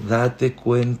 Segundo, date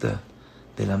cuenta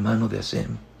de la mano de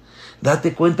Hashem.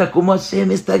 Date cuenta cómo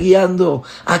Hashem está guiando.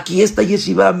 Aquí está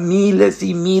yeshiva, miles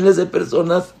y miles de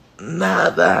personas.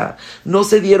 Nada, no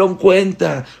se dieron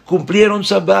cuenta, cumplieron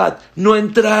Shabbat, no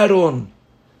entraron.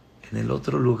 En el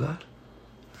otro lugar,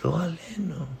 lo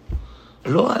aleno.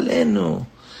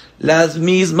 Las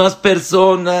mismas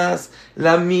personas,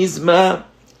 la misma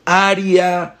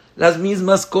área, las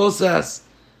mismas cosas.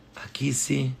 Aquí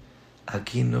sí,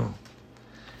 aquí no.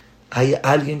 Hay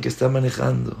alguien que está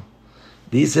manejando.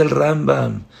 Dice el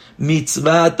Rambam,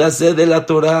 mitzvah tase de la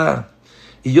Torah.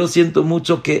 Y yo siento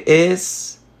mucho que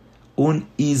es un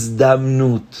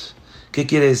izdamnut. ¿Qué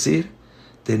quiere decir?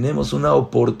 Tenemos una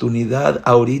oportunidad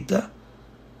ahorita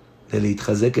de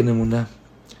litchazek en emuná.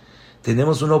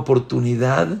 Tenemos una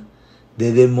oportunidad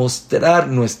de demostrar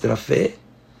nuestra fe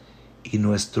y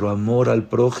nuestro amor al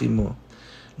prójimo,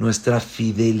 nuestra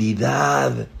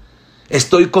fidelidad.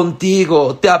 Estoy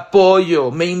contigo, te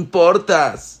apoyo, me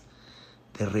importas.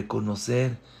 De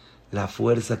reconocer la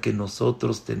fuerza que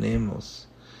nosotros tenemos.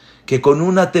 Que con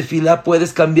una tefilá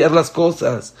puedes cambiar las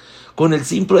cosas. Con el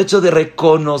simple hecho de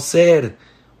reconocer,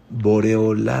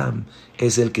 Boreolam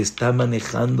es el que está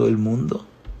manejando el mundo.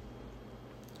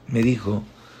 Me dijo,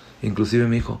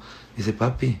 dice,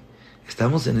 papi,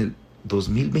 estamos en el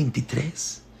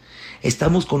 2023.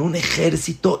 Estamos con un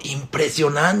ejército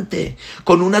impresionante,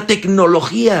 con una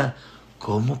tecnología.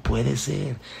 ¿Cómo puede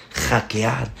ser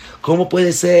hackear? ¿Cómo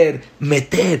puede ser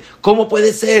meter? ¿Cómo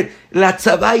puede ser la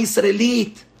tzavá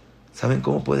israelít? ¿Saben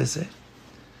cómo puede ser?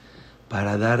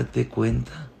 Para darte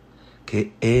cuenta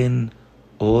que en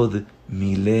od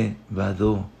mile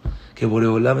vadó, que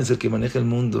Boreolam es el que maneja el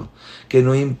mundo, que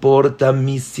no importa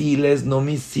misiles, no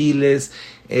misiles,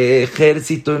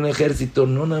 ejército,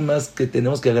 no nada más que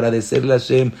tenemos que agradecerle a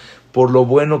Hashem por lo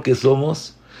bueno que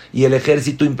somos y el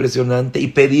ejército impresionante y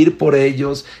pedir por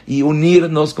ellos y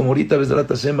unirnos, como ahorita Besrat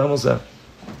Hashem vamos a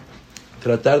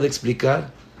tratar de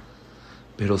explicar,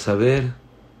 pero saber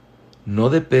no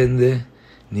depende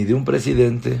ni de un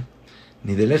presidente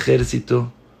ni del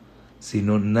ejército,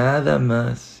 sino nada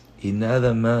más y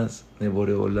nada más de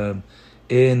Boreolam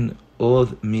en od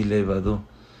mi levado.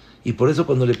 Y por eso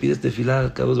cuando le pides tefilá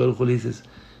a Kadosh Baruj Hu le dices,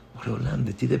 Boreolam,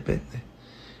 de ti depende.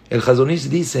 El Hazon Ish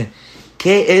dice,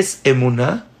 ¿qué es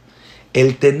emuná?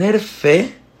 El tener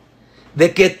fe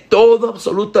de que todo,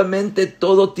 absolutamente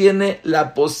todo, tiene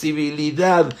la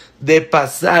posibilidad de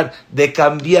pasar, de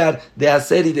cambiar, de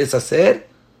hacer y deshacer.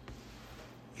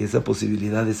 Y esa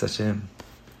posibilidad es Hashem.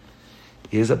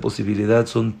 Y esa posibilidad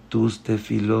son tus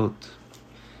tefilot.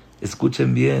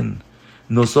 Escuchen bien.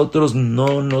 Nosotros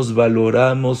no nos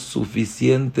valoramos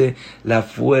suficiente la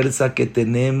fuerza que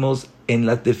tenemos en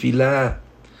la tefilá.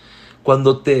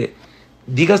 Cuando te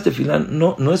digas tefilá,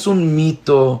 no es un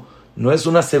mito, no es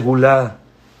una segulá.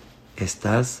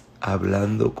 Estás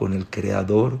hablando con el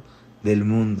creador del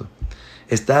mundo.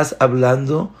 Estás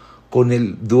hablando con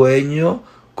el dueño,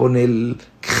 con el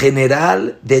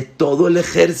general de todo el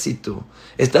ejército.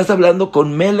 Estás hablando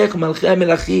con Melech Malchei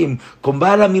Melachim, con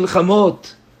Baal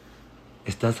HaMilchamot.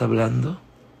 Estás hablando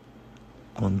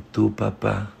con tu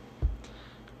papá,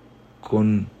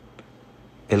 con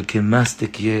el que más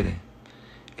te quiere,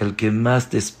 el que más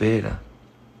te espera.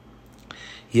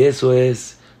 Y eso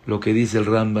es lo que dice el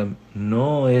Rambam.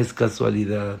 No es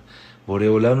casualidad.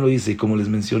 Boreolam lo dice, y como les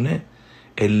mencioné,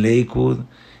 en Leikud,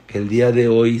 el día de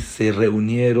hoy se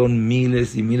reunieron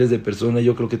miles y miles de personas.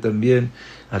 Yo creo que también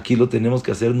aquí lo tenemos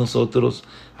que hacer nosotros,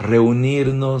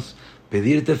 reunirnos,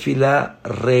 pedir tefilá,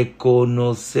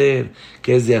 reconocer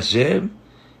que es de Hashem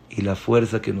y la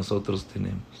fuerza que nosotros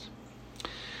tenemos.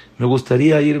 Me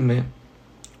gustaría irme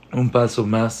un paso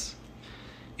más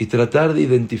y tratar de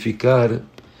identificar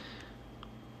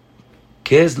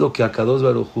qué es lo que Akadosh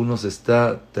Baruj Hu nos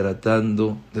está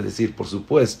tratando de decir. Por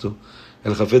supuesto,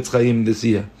 el Hafetz Haim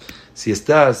decía, si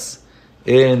estás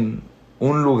en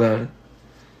un lugar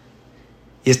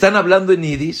y están hablando en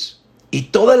Yiddish y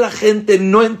toda la gente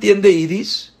no entiende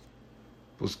Yiddish,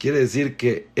 pues quiere decir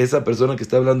que esa persona que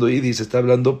está hablando Yiddish está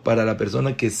hablando para la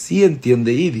persona que sí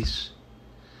entiende Yiddish.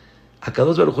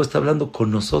 Akadosh Baruj Hu está hablando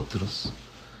con nosotros.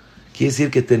 Quiere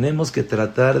decir que tenemos que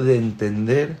tratar de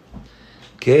entender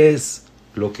qué es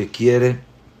lo que quiere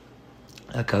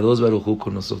Akadosh Baruj Hu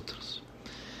con nosotros.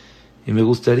 Y me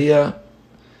gustaría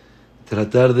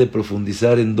tratar de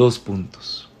profundizar en 2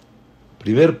 puntos.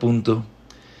 Primer punto,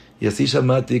 y así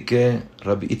llamati que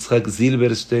Rabbi Yitzhak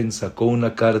Silberstein sacó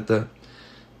una carta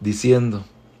diciendo,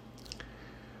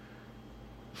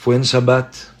 fue en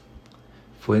Shabbat,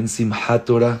 fue en Simchat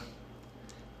Torah,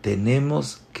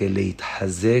 tenemos que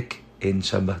leithazek en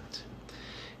Shabbat.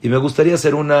 Y me gustaría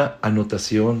hacer una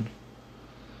anotación.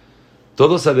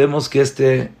 Todos sabemos que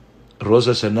este Rosh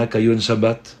Hashanah cayó en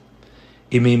Shabbat,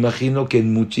 y me imagino que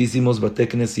en muchísimos Batei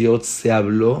Knesiot se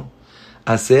habló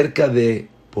acerca de,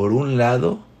 por un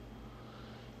lado,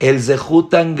 el zehut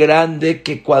tan grande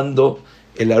que cuando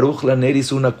el Aruch Laner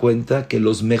hizo una cuenta que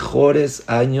los mejores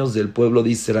años del pueblo de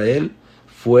Israel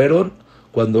fueron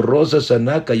cuando Rosh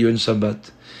Hashanah cayó en Shabbat.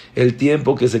 El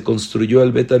tiempo que se construyó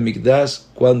el Bet HaMikdash,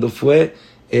 cuando fue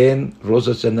en Rosh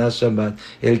Hashanah Shabbat.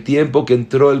 El tiempo que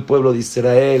entró el pueblo de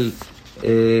Israel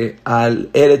al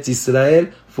Eretz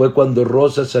Israel fue cuando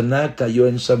Rosh Hashanah cayó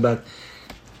en Shabbat.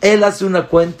 Él hace una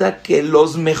cuenta que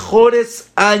los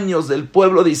mejores años del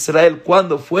pueblo de Israel,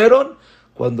 ¿cuándo fueron?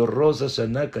 Cuando Rosh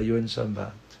Hashanah cayó en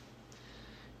Shabbat.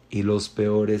 Y los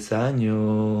peores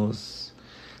años,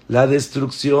 la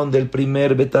destrucción del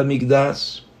primer Bet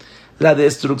HaMikdash, la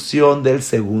destrucción del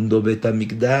segundo Bet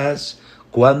HaMikdash,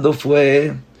 ¿cuándo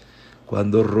fue?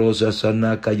 Cuando Rosh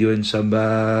Hashanah cayó en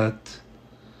Shabbat.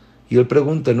 Y él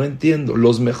pregunta, no entiendo,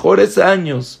 los mejores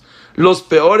años, los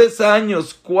peores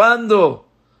años, ¿cuándo?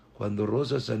 Cuando Rosh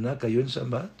Hashanah cayó en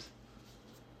Shabbat.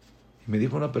 Y me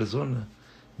dijo una persona,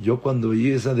 yo cuando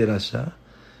oí esa derashá,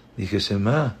 dije,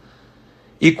 Shema.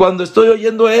 Y cuando estoy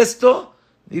oyendo esto,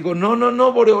 digo,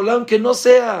 no, Boreolam, que no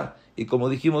sea. Y como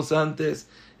dijimos antes,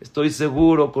 estoy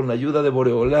seguro con la ayuda de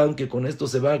Boreolam que con esto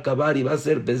se va a acabar y va a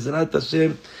ser Bezrat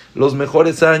Hashem los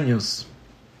mejores años.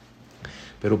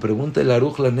 Pero pregunta el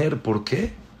Aruch Laner, ¿por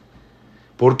qué?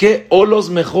 ¿Por qué o los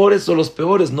mejores o los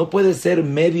peores? ¿No puede ser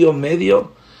medio?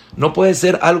 ¿No puede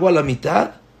ser algo a la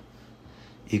mitad?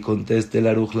 Y contesta el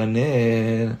Aruch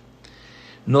Laner,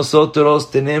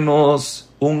 nosotros tenemos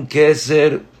un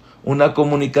keser, una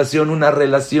comunicación, una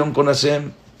relación con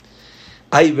Hashem.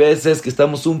 Hay veces que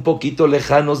estamos un poquito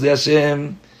lejanos de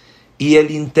Hashem y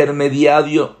el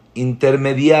intermediario,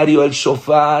 el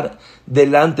shofar,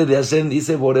 delante de Hashem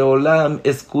dice, Boreolam,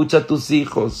 escucha a tus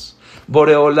hijos.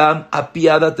 Boreolam,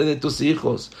 apiádate de tus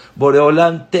hijos.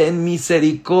 Boreolam, ten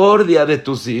misericordia de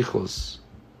tus hijos.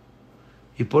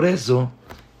 Y por eso,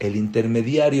 el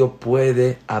intermediario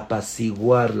puede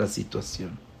apaciguar la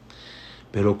situación.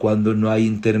 Pero cuando no hay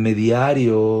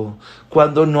intermediario,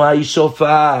 cuando no hay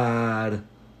shofar,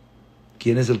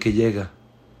 ¿quién es el que llega?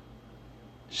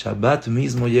 Shabbat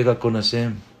mismo llega con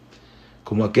Hashem,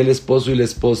 como aquel esposo y la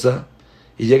esposa,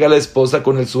 y llega la esposa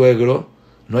con el suegro,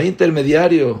 no hay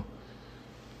intermediario.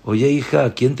 Oye,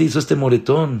 hija, ¿quién te hizo este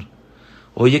moretón?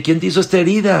 Oye, ¿quién te hizo esta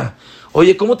herida?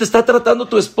 Oye, ¿cómo te está tratando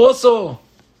tu esposo?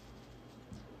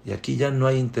 Y aquí ya no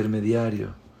hay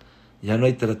intermediario, ya no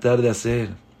hay tratar de hacer.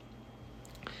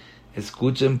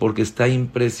 Escuchen porque está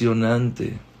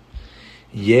impresionante.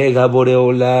 Llega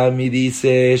Boreolam y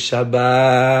dice,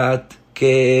 Shabbat,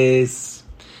 ¿qué es?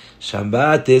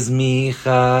 Shabbat es mi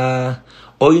hija.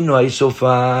 Hoy no hay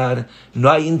shofar, no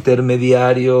hay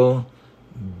intermediario.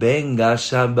 Venga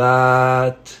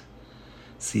Shabbat.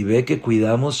 Si ve que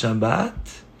cuidamos Shabbat,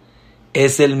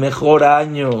 es el mejor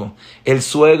año. El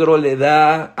suegro le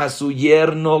da a su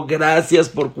yerno, gracias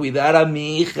por cuidar a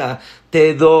mi hija.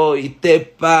 Te doy, te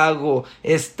pago.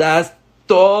 Estás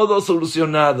todo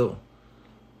solucionado.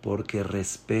 Porque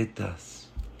respetas,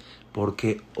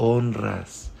 porque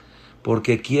honras,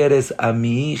 porque quieres a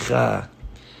mi hija.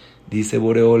 Dice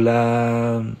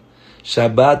Boreolam,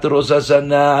 Shabbat Rosh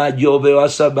Hashanah, yo veo a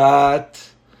Shabbat.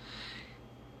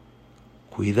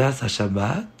 ¿Cuidas a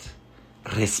Shabbat?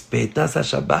 ¿Respetas a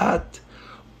Shabbat?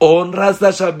 ¿Honras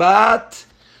a Shabbat?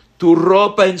 Tu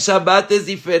ropa en Shabbat es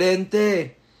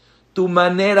diferente. Tu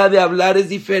manera de hablar es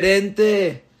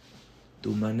diferente.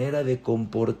 Tu manera de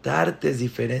comportarte es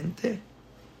diferente.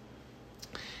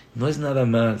 No es nada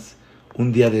más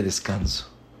un día de descanso.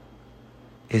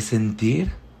 Es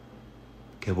sentir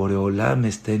que Boreolam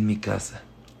está en mi casa.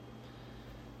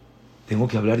 Tengo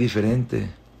que hablar diferente.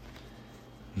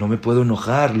 No me puedo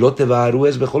enojar. Lo te ba'aru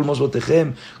es bechol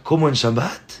mosbotejem. ¿Cómo en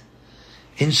Shabbat?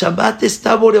 En Shabbat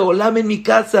está Boreolam en mi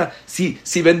casa. Si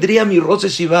vendría mi Rosh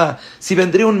Hashivá, si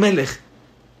vendría un Melech,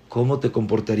 ¿cómo te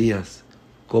comportarías?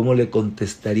 ¿Cómo le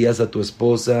contestarías a tu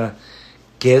esposa?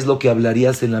 ¿Qué es lo que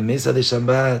hablarías en la mesa de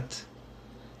Shabbat?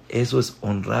 Eso es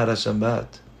honrar a Shabbat.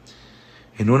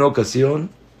 En una ocasión,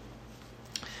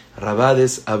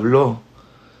 Rabades habló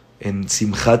en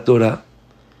Simchat Torah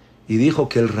y dijo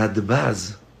que el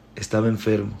Radbaz estaba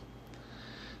enfermo.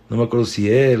 No me acuerdo si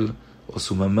él o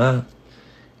su mamá,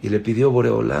 y le pidió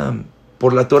Boreolam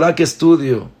por la Torah que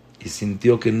estudio, y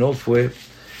sintió que no fue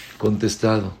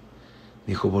contestado.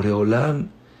 Dijo Boreolam,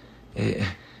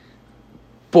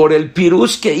 por el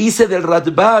pirush que hice del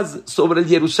Radbaz sobre el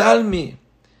Yerushalmi,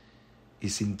 y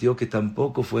sintió que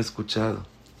tampoco fue escuchado.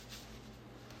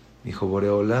 Dijo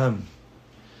Boreolam,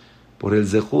 por el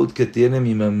zehut que tiene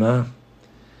mi mamá,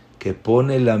 que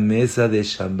pone la mesa de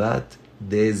Shabbat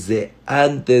desde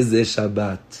antes de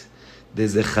Shabbat,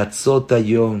 desde Chatzot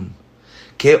Hayom,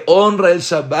 que honra el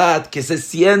Shabbat, que se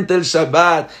siente el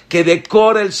Shabbat, que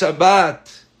decora el Shabbat.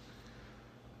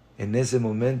 En ese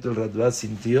momento el Radbaz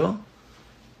sintió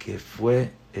que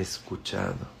fue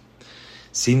escuchado.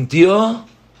 Sintió,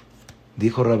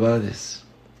 dijo Rabades,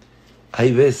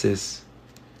 hay veces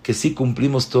que sí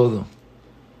cumplimos todo,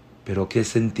 pero ¿qué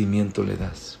sentimiento le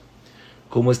das?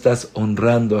 ¿Cómo estás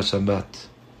honrando a Shabbat?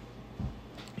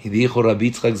 Y dijo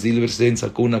Rabbi Yitzhak Zilberstein,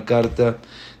 sacó una carta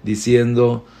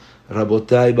diciendo,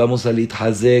 Rabotai, vamos a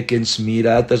Lithazek en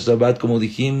Shmirat Shabbat, como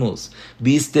dijimos.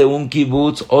 Viste un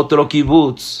kibutz, otro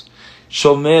kibutz.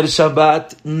 Shomer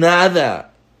Shabbat,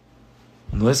 nada.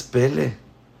 No es pele.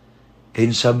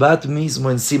 En Shabbat mismo,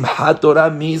 en Simchat Torah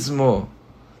mismo.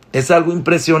 Es algo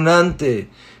impresionante.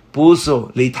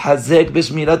 Puso Lithazek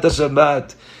Beshmirat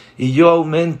Shabbat. Y yo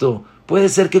aumento. Puede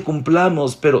ser que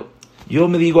cumplamos, pero yo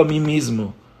me digo a mí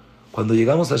mismo, cuando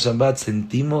llegamos a Shabbat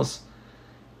sentimos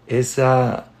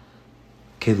esa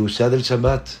kedushá del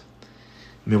Shabbat.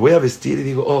 Me voy a vestir y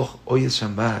digo, oh, hoy es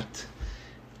Shabbat.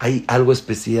 Hay algo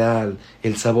especial,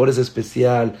 el sabor es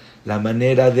especial, la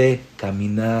manera de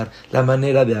caminar, la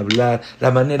manera de hablar,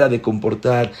 la manera de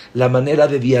comportar, la manera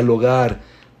de dialogar,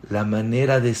 la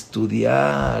manera de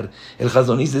estudiar. El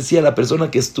Hazonish decía, la persona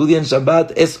que estudia en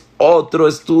Shabbat es otro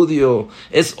estudio,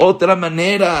 es otra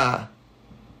manera.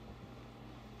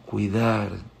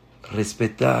 Cuidar,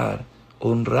 respetar,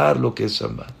 honrar lo que es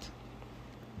Shabbat.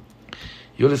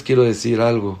 Yo les quiero decir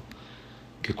algo,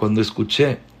 que cuando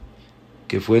escuché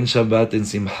que fue en Shabbat, en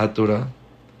Simchat Torah,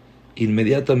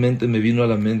 inmediatamente me vino a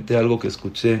la mente algo que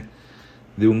escuché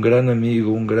de un gran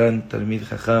amigo, un gran Talmid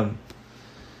Jajam,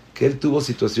 que él tuvo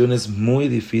situaciones muy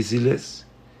difíciles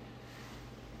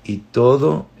y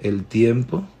todo el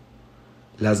tiempo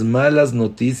las malas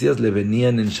noticias le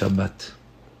venían en Shabbat.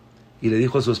 Y le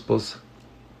dijo a su esposa,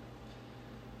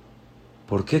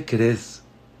 ¿por qué crees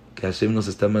que Hashem nos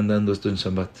está mandando esto en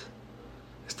Shabbat?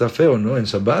 Está feo, ¿no? En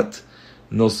Shabbat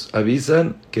nos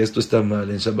avisan que esto está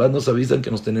mal. En Shabbat nos avisan que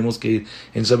nos tenemos que ir.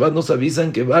 En Shabbat nos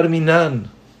avisan que Bar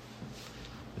Minan.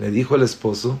 Le dijo el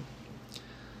esposo.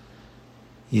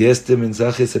 Y este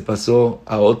mensaje se pasó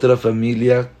a otra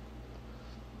familia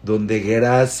donde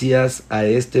gracias a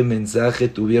este mensaje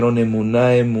tuvieron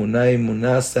emuná,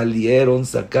 salieron,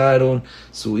 sacaron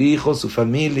su hijo, su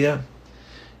familia.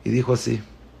 Y dijo así.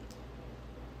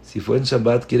 Si fue en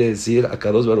Shabbat, quiere decir,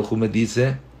 Akadosh Baruj Hu me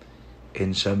dice,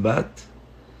 en Shabbat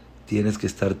tienes que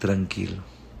estar tranquilo.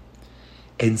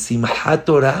 En Simchat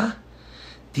Torah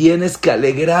tienes que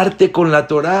alegrarte con la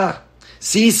Torah.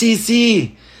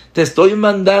 Sí. Te estoy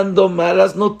mandando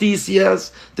malas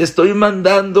noticias, te estoy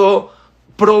mandando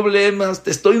problemas,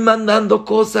 te estoy mandando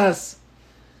cosas.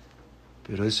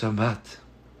 Pero es Shabbat,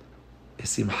 es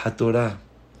Simchat Torah.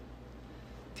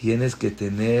 Tienes que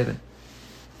tener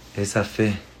esa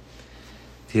fe.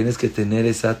 Tienes que tener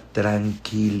esa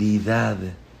tranquilidad.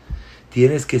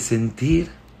 Tienes que sentir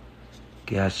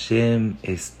que Hashem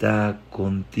está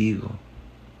contigo.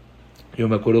 Yo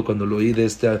me acuerdo cuando lo oí de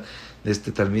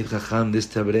este Talmid Jajam, de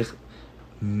este Abrej,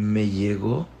 me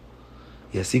llegó.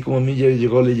 Y así como a mí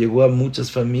llegó, le llegó a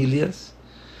muchas familias.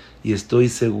 Y estoy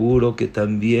seguro que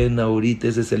también ahorita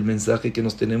ese es el mensaje que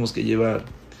nos tenemos que llevar.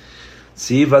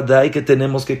 Sí, vadai que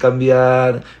tenemos que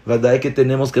cambiar, vadai que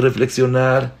tenemos que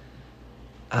reflexionar.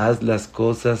 Haz las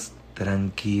cosas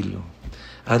tranquilo,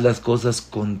 haz las cosas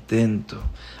contento,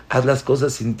 haz las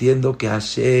cosas sintiendo que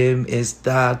Hashem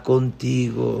está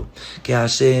contigo, que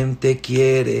Hashem te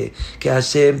quiere, que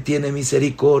Hashem tiene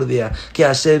misericordia, que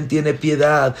Hashem tiene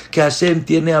piedad, que Hashem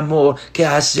tiene amor, que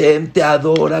Hashem te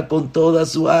adora con toda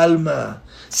su alma.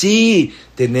 Sí,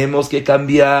 tenemos que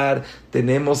cambiar,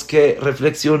 tenemos que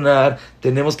reflexionar,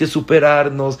 tenemos que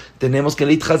superarnos, tenemos que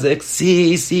litchazek.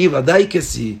 Sí, vadai que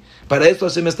sí. Para eso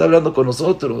Hashem está hablando con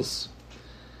nosotros.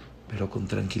 Pero con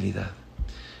tranquilidad,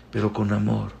 pero con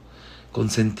amor, con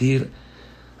sentir,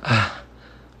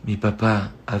 mi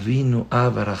papá, Avinu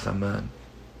Abarahaman,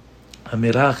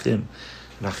 Amerachem,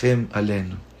 Rachem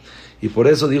Alenu. Y por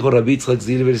eso dijo Rabbi Yitzhak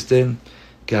Silverstein,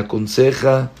 que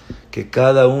aconseja que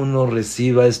cada uno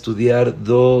reciba estudiar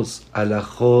 2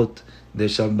 alajot de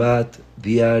Shabbat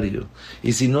diario.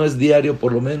 Y si no es diario,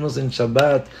 por lo menos en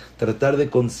Shabbat, tratar de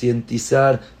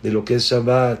concientizar de lo que es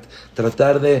Shabbat,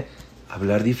 tratar de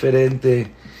hablar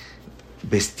diferente,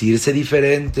 vestirse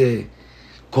diferente,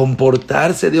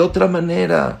 comportarse de otra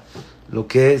manera, lo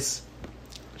que es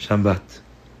Shabbat.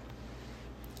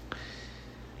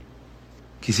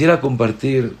 Quisiera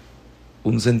compartir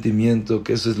un sentimiento,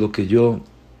 que eso es lo que yo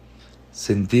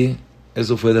sentí,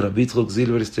 eso fue de Rabbi Yitzhak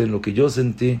Silverstein, lo que yo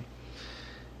sentí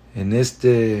en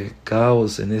este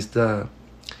caos, en esta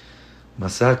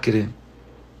masacre.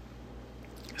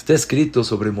 Está escrito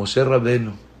sobre Moshe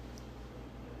Rabenu,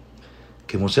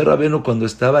 que Moshe Rabenu, cuando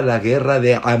estaba la guerra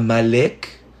de Amalek,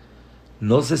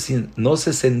 no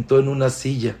se sentó en una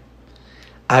silla,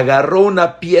 agarró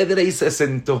una piedra y se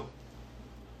sentó.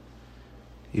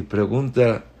 Y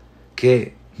pregunta,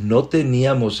 ¿qué? ¿No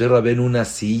tenía Moshe Rabenu una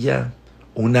silla,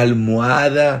 una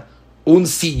almohada, un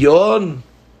sillón?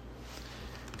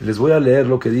 Les voy a leer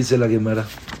lo que dice la Guerra.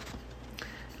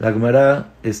 La Guerra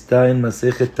está en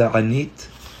Masacres Ta'anit,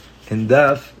 en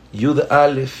Daf Yud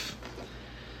Aleph.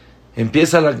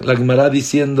 Empieza la Guerra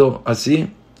diciendo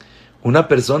así: una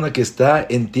persona que está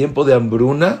en tiempo de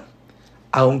hambruna,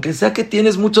 aunque sea que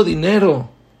tienes mucho dinero,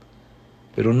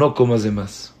 pero no comas de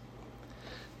más.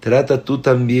 Trata tú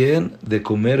también de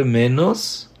comer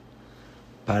menos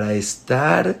para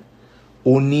estar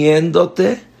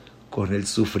uniéndote con el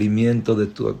sufrimiento de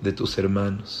tus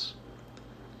hermanos.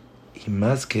 Y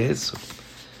más que eso,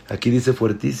 aquí dice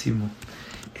fuertísimo,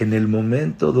 en el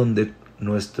momento donde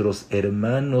nuestros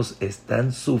hermanos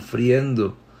están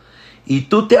sufriendo y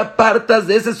tú te apartas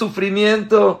de ese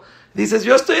sufrimiento, dices,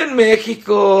 yo estoy en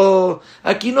México,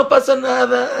 aquí no pasa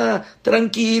nada,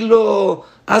 tranquilo,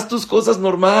 haz tus cosas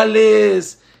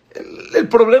normales, el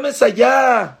problema es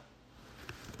allá.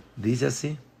 Dice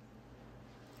así.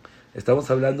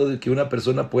 Estamos hablando de que una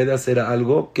persona puede hacer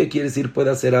algo. ¿Qué quiere decir puede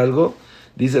hacer algo?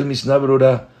 Dice el Mishnah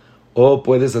Brura, o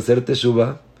puedes hacer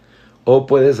teshuvah, o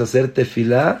puedes hacer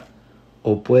tefilá,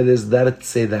 o puedes dar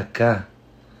tzedaká.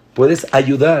 Puedes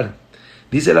ayudar.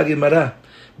 Dice la Gemara,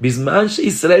 Bisman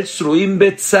Israel shruim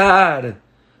betzar,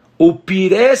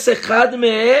 upires echad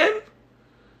mehem.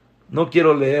 No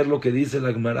quiero leer lo que dice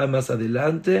la Gemara más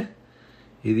adelante.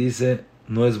 Y dice,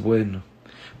 no es bueno.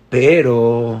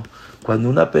 Pero cuando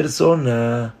una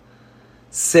persona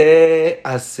se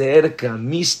acerca,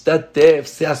 mishtatef,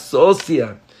 se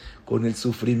asocia con el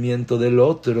sufrimiento del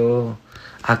otro.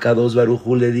 Akadosh Baruj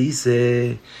Hu le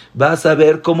dice, vas a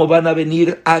ver cómo van a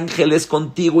venir ángeles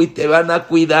contigo y te van a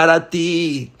cuidar a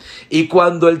ti. Y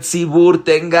cuando el tzibur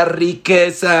tenga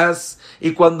riquezas,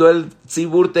 y cuando el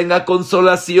tzibur tenga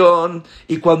consolación,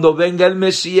 y cuando venga el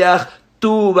Mesías,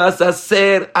 tú vas a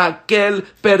ser aquel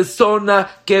persona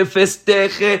que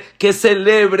festeje, que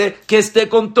celebre, que esté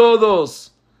con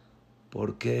todos.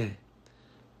 ¿Por qué?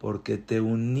 Porque te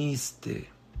uniste,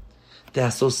 te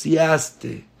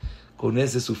asociaste con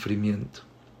ese sufrimiento.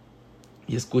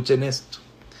 Y escuchen esto.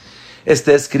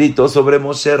 Está escrito sobre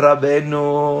Moshe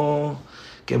Rabenu,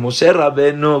 que Moshe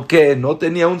Rabenu, que no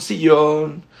tenía un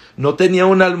sillón, no tenía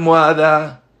una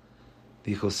almohada.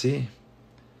 Dijo, sí,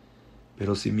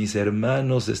 pero si mis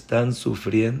hermanos están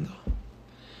sufriendo,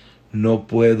 no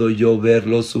puedo yo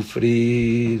verlos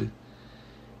sufrir.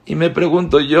 Y me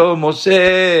pregunto yo,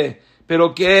 Moshe,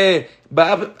 ¿pero qué?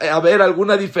 ¿Va a haber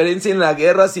alguna diferencia en la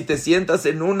guerra si te sientas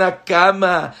en una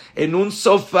cama, en un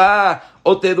sofá,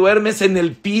 o te duermes en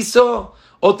el piso,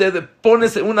 o te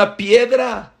pones en una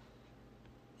piedra?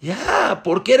 Ya,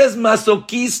 ¿por qué eres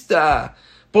masoquista?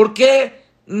 ¿Por qué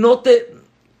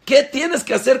qué tienes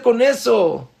que hacer con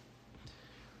eso?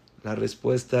 La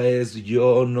respuesta es,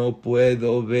 yo no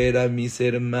puedo ver a mis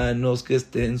hermanos que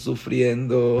estén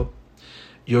sufriendo.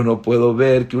 Yo no puedo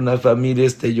ver que una familia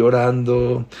esté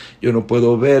llorando. Yo no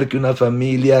puedo ver que una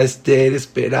familia esté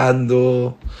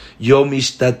esperando. Yo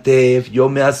mishtatef, yo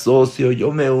me asocio,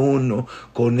 yo me uno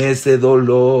con ese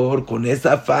dolor, con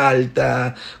esa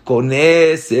falta, con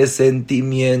ese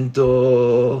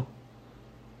sentimiento.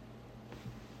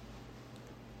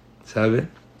 ¿Saben?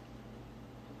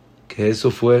 Que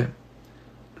eso fue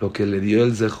lo que le dio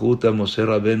el zehut a Moshe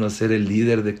Rabenu a ser el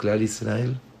líder de Klal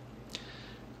Israel.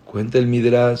 Cuenta el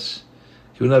Midrash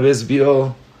que una vez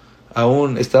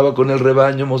estaba con el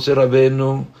rebaño Moshe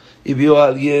Rabenu y vio a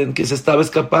alguien que se estaba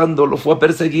escapando, lo fue a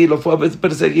perseguir.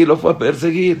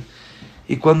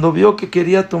 Y cuando vio que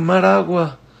quería tomar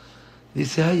agua,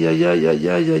 dice, ay,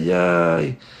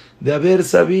 de haber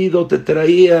sabido te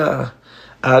traía.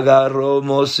 Agarró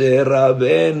Moshe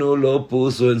Rabenu, lo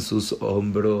puso en sus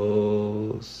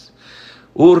hombros.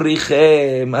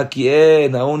 Urrijem, ¿a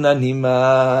quién? A un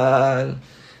animal.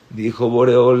 Dijo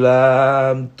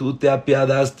Boreolam, tú te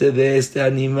apiadaste de este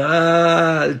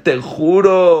animal, te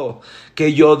juro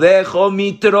que yo dejo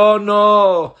mi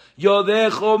trono, yo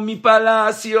dejo mi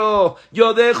palacio,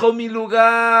 yo dejo mi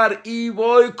lugar y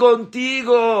voy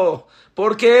contigo,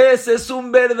 porque ese es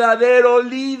un verdadero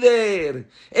líder,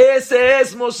 ese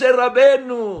es Moshe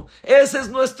Rabenu, ese es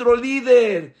nuestro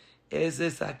líder, ese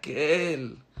es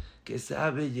aquel que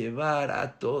sabe llevar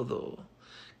a todo,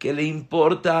 que le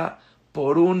importa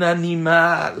por un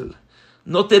animal.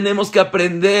 No tenemos que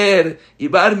aprender y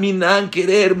Barminan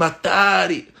querer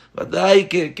matar y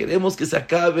que queremos que se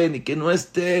acaben y que no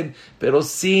estén, pero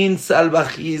sin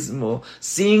salvajismo,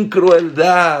 sin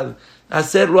crueldad.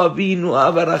 Hacerlo a Vino,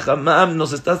 a Barahamam,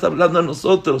 nos estás hablando a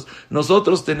nosotros.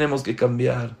 Nosotros tenemos que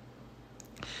cambiar.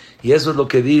 Y eso es lo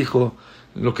que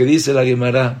dice la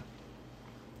Gemara.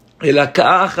 El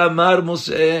Akah Hamar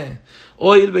Moshe.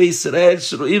 Hoy el Israel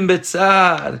Shruim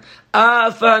Betzar.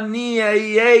 Afania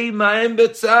y Eima en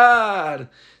Betzar.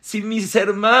 Si mis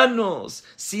hermanos,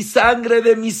 si sangre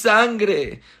de mi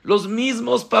sangre, los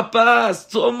mismos papás,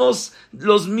 somos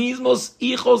los mismos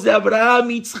hijos de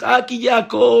Abraham, Isaac y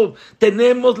Jacob,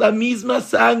 tenemos la misma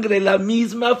sangre, la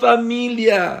misma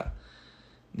familia.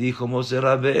 Dijo Moshe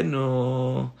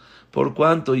Rabenu, por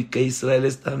cuanto y que Israel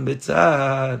está en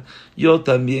Betzar, yo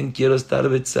también quiero estar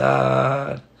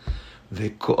Betzar.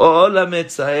 וכל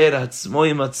המצער עצמו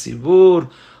עם הציבור,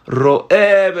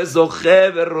 רואה וזוכה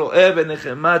ורואה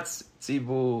בנחמת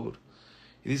ציבור.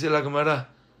 Y dice la Gemara,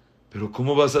 pero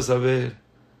 ¿cómo vas a saber?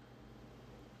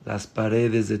 Las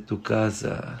paredes de tu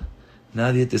casa,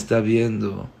 nadie te está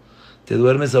viendo. Te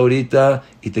duermes ahorita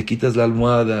y te quitas la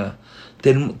almohada.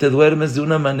 Te duermes de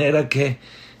una manera que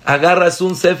agarras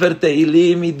un Sefer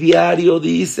Teilim y diario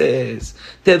dices,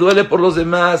 te duele por los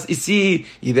demás, y sí,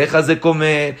 y dejas de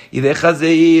comer, y dejas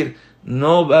de ir,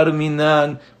 no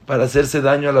Barminan para hacerse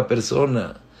daño a la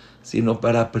persona, sino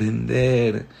para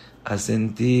aprender a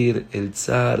sentir el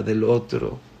tzar del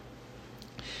otro.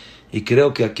 Y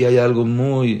creo que aquí hay algo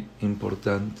muy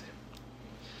importante.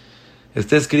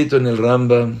 Está escrito en el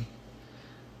Rambam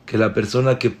que la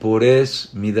persona que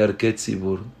poresh midarket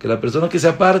zibur, que la persona que se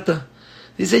aparta,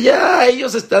 dice, ya,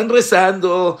 ellos están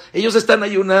rezando, ellos están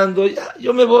ayunando, ya,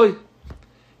 yo me voy.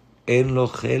 En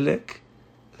lo helek,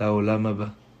 la olama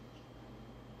va.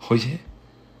 Oye,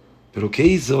 ¿pero qué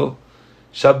hizo?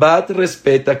 Shabbat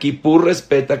respeta, Kippur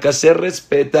respeta, Hacer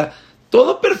respeta,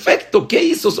 Todo perfecto. ¿Qué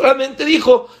hizo? Solamente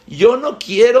dijo, yo no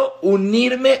quiero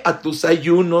unirme a tus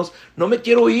ayunos, no me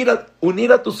quiero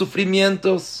unir a tus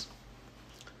sufrimientos.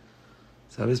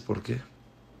 ¿Sabes por qué?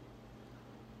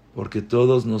 Porque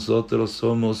todos nosotros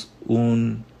somos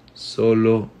un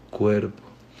solo cuerpo,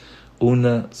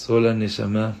 una sola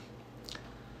neshama.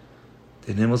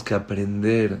 Tenemos que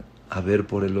aprender a ver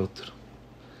por el otro.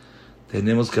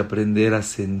 Tenemos que aprender a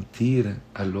sentir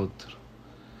al otro.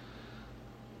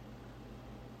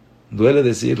 Duele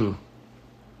decirlo,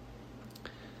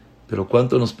 pero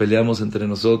cuánto nos peleamos entre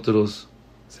nosotros,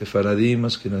 sefaradim,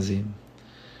 ashkenazim.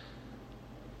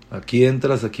 Aquí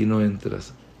entras, aquí no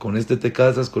entras. Con este te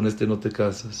casas, con este no te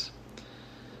casas.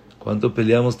 Cuánto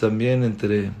peleamos también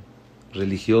entre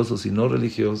religiosos y no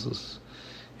religiosos,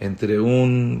 entre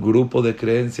un grupo de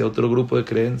creencia, otro grupo de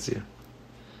creencia.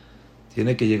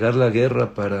 Tiene que llegar la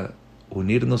guerra para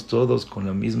unirnos todos con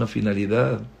la misma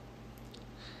finalidad.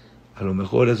 A lo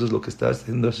mejor eso es lo que está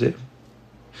haciendo Hashem.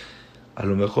 A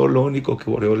lo mejor lo único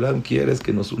que Boreolam quiere es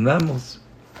que nos unamos,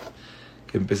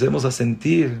 que empecemos a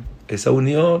sentir esa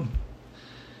unión,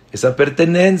 esa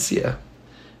pertenencia,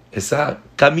 esa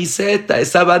camiseta,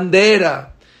 esa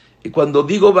bandera. Y cuando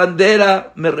digo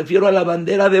bandera, me refiero a la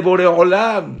bandera de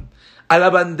Boreolam, a la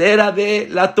bandera de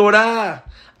la Torá,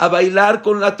 a bailar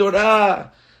con la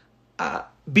Torá, a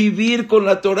vivir con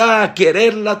la Torá, a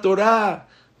querer la Torá,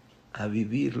 a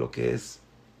vivir lo que es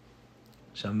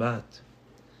Shabbat.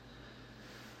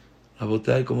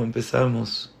 Rabotay, como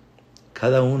empezamos,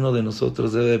 cada uno de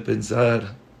nosotros debe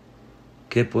pensar,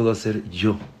 ¿qué puedo hacer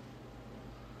yo?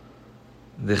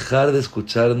 Dejar de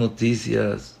escuchar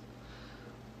noticias.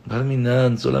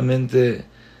 Barminan solamente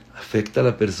afecta a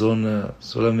la persona,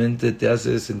 solamente te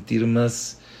hace sentir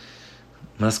más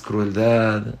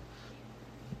crueldad,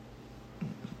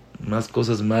 más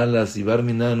cosas malas, y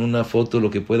Barminan una foto lo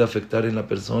que puede afectar en la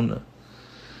persona.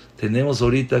 Tenemos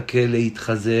ahorita que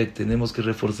leitchazek, tenemos que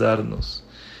reforzarnos.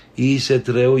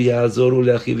 Ishetreu yazoru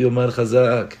leachiv yomar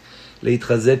chazak.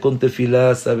 Leitchazek con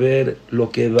tefilá, saber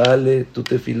lo que vale tu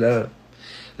tefilá.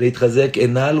 Leitchazek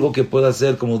en algo que pueda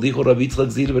hacer, como dijo Rabbi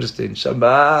Yitzhak Silverstein,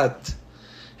 Shabbat.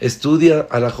 Estudia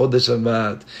alajot de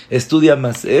Shabbat. Estudia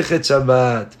Masacres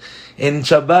Shabbat. En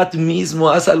Shabbat mismo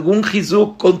haz algún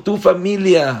jizuk con tu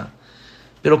familia.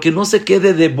 Pero que no se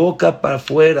quede de boca para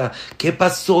afuera. ¿Qué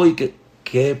pasó? ¿Y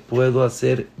qué puedo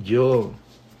hacer yo?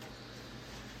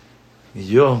 Y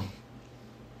yo,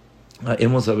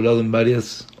 hemos hablado en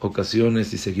varias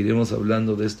ocasiones y seguiremos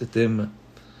hablando de este tema.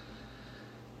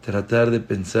 Tratar de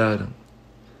pensar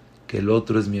que el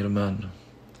otro es mi hermano,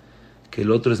 que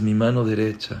el otro es mi mano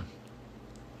derecha,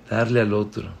 darle al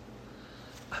otro,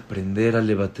 aprender a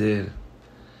levater.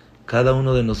 Cada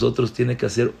uno de nosotros tiene que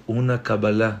hacer una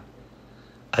kabbalah.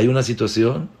 Hay una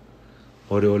situación,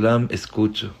 Boreolam,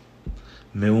 escucho,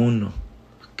 me uno.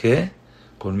 ¿Qué?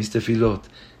 Con mis tefilot.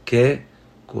 ¿Qué?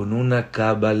 Con una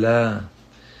kabbalah.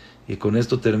 Y con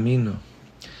esto termino.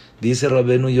 Dice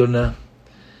Rabenu Yonah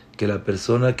que la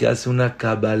persona que hace una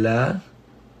kabbalah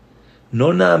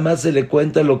no nada más se le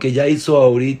cuenta lo que ya hizo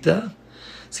ahorita,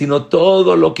 sino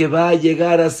todo lo que va a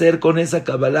llegar a hacer con esa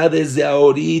kabbalah desde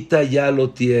ahorita ya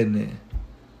lo tiene.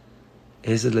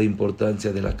 Esa es la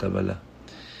importancia de la kabbalah.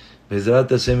 Bezrat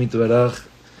Hashem Yitbaraj,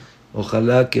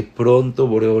 ojalá que pronto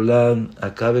Boreolam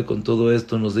acabe con todo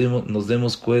esto, nos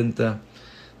demos cuenta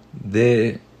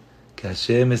de que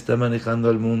Hashem está manejando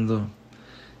al mundo,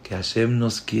 que Hashem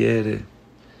nos quiere,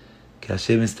 que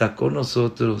Hashem está con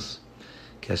nosotros,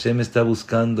 que Hashem está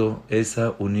buscando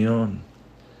esa unión.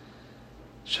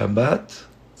 Shabbat,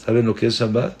 ¿saben lo que es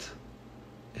Shabbat?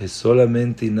 Es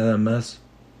solamente y nada más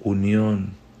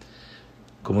unión.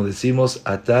 Como decimos,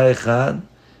 Ata Echad,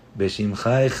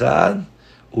 Beshimcha Echad,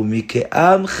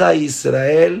 Umikeamcha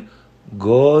Israel,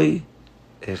 Goy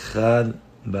Echad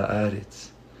Baaretz.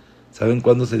 ¿Saben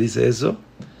cuándo se dice eso?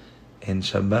 En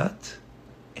Shabbat,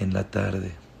 en la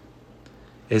tarde.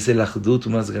 Es el Achdut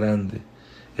más grande,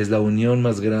 es la unión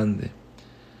más grande.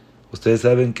 Ustedes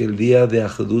saben que el día de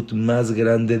Achdut más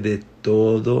grande de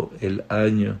todo el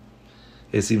año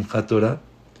es Simchat Torah,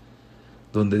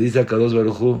 donde dice a Kadosh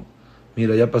Baruj Hu,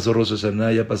 mira, ya pasó Rosh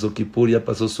Hashanah, ya pasó Kippur, ya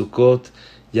pasó Sukkot,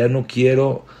 ya no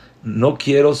quiero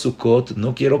Sukkot,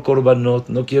 no quiero Korbanot,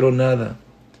 no quiero nada.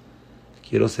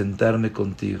 Quiero sentarme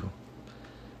contigo.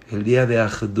 El día de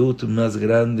Achdut más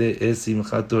grande es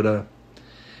Simchat Torah.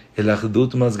 El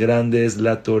Achdut más grande es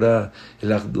la Torah.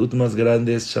 El Achdut más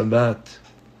grande es Shabbat.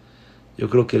 Yo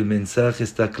creo que el mensaje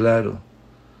está claro.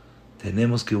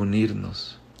 Tenemos que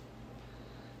unirnos.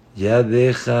 Ya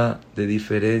deja de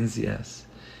diferencias.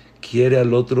 Quiere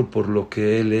al otro por lo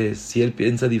que él es. Si él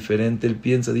piensa diferente, él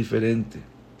piensa diferente.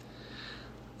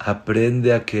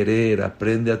 aprende a querer,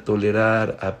 aprende a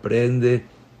tolerar, aprende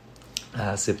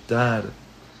a aceptar.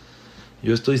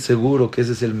 Yo estoy seguro que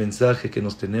ese es el mensaje que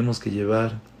nos tenemos que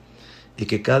llevar y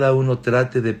que cada uno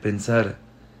trate de pensar,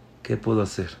 ¿qué puedo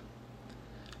hacer?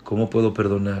 ¿Cómo puedo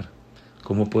perdonar?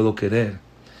 ¿Cómo puedo querer?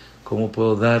 ¿Cómo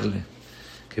puedo darle?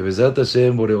 Que Bezat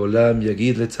Hashem Boreolam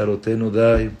Yagid Letzarotenu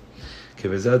Dai, que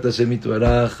Bezat Hashem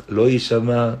Itbaraj Lo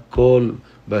Yishama Kol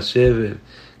Bashever,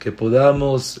 que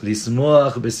podamos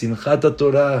Lismoach Besimchat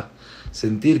Torah,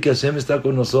 sentir que Hashem está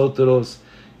con nosotros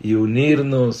y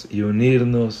unirnos, y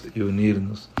unirnos, y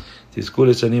unirnos.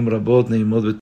 Tizkul Shanim Rabot Neimot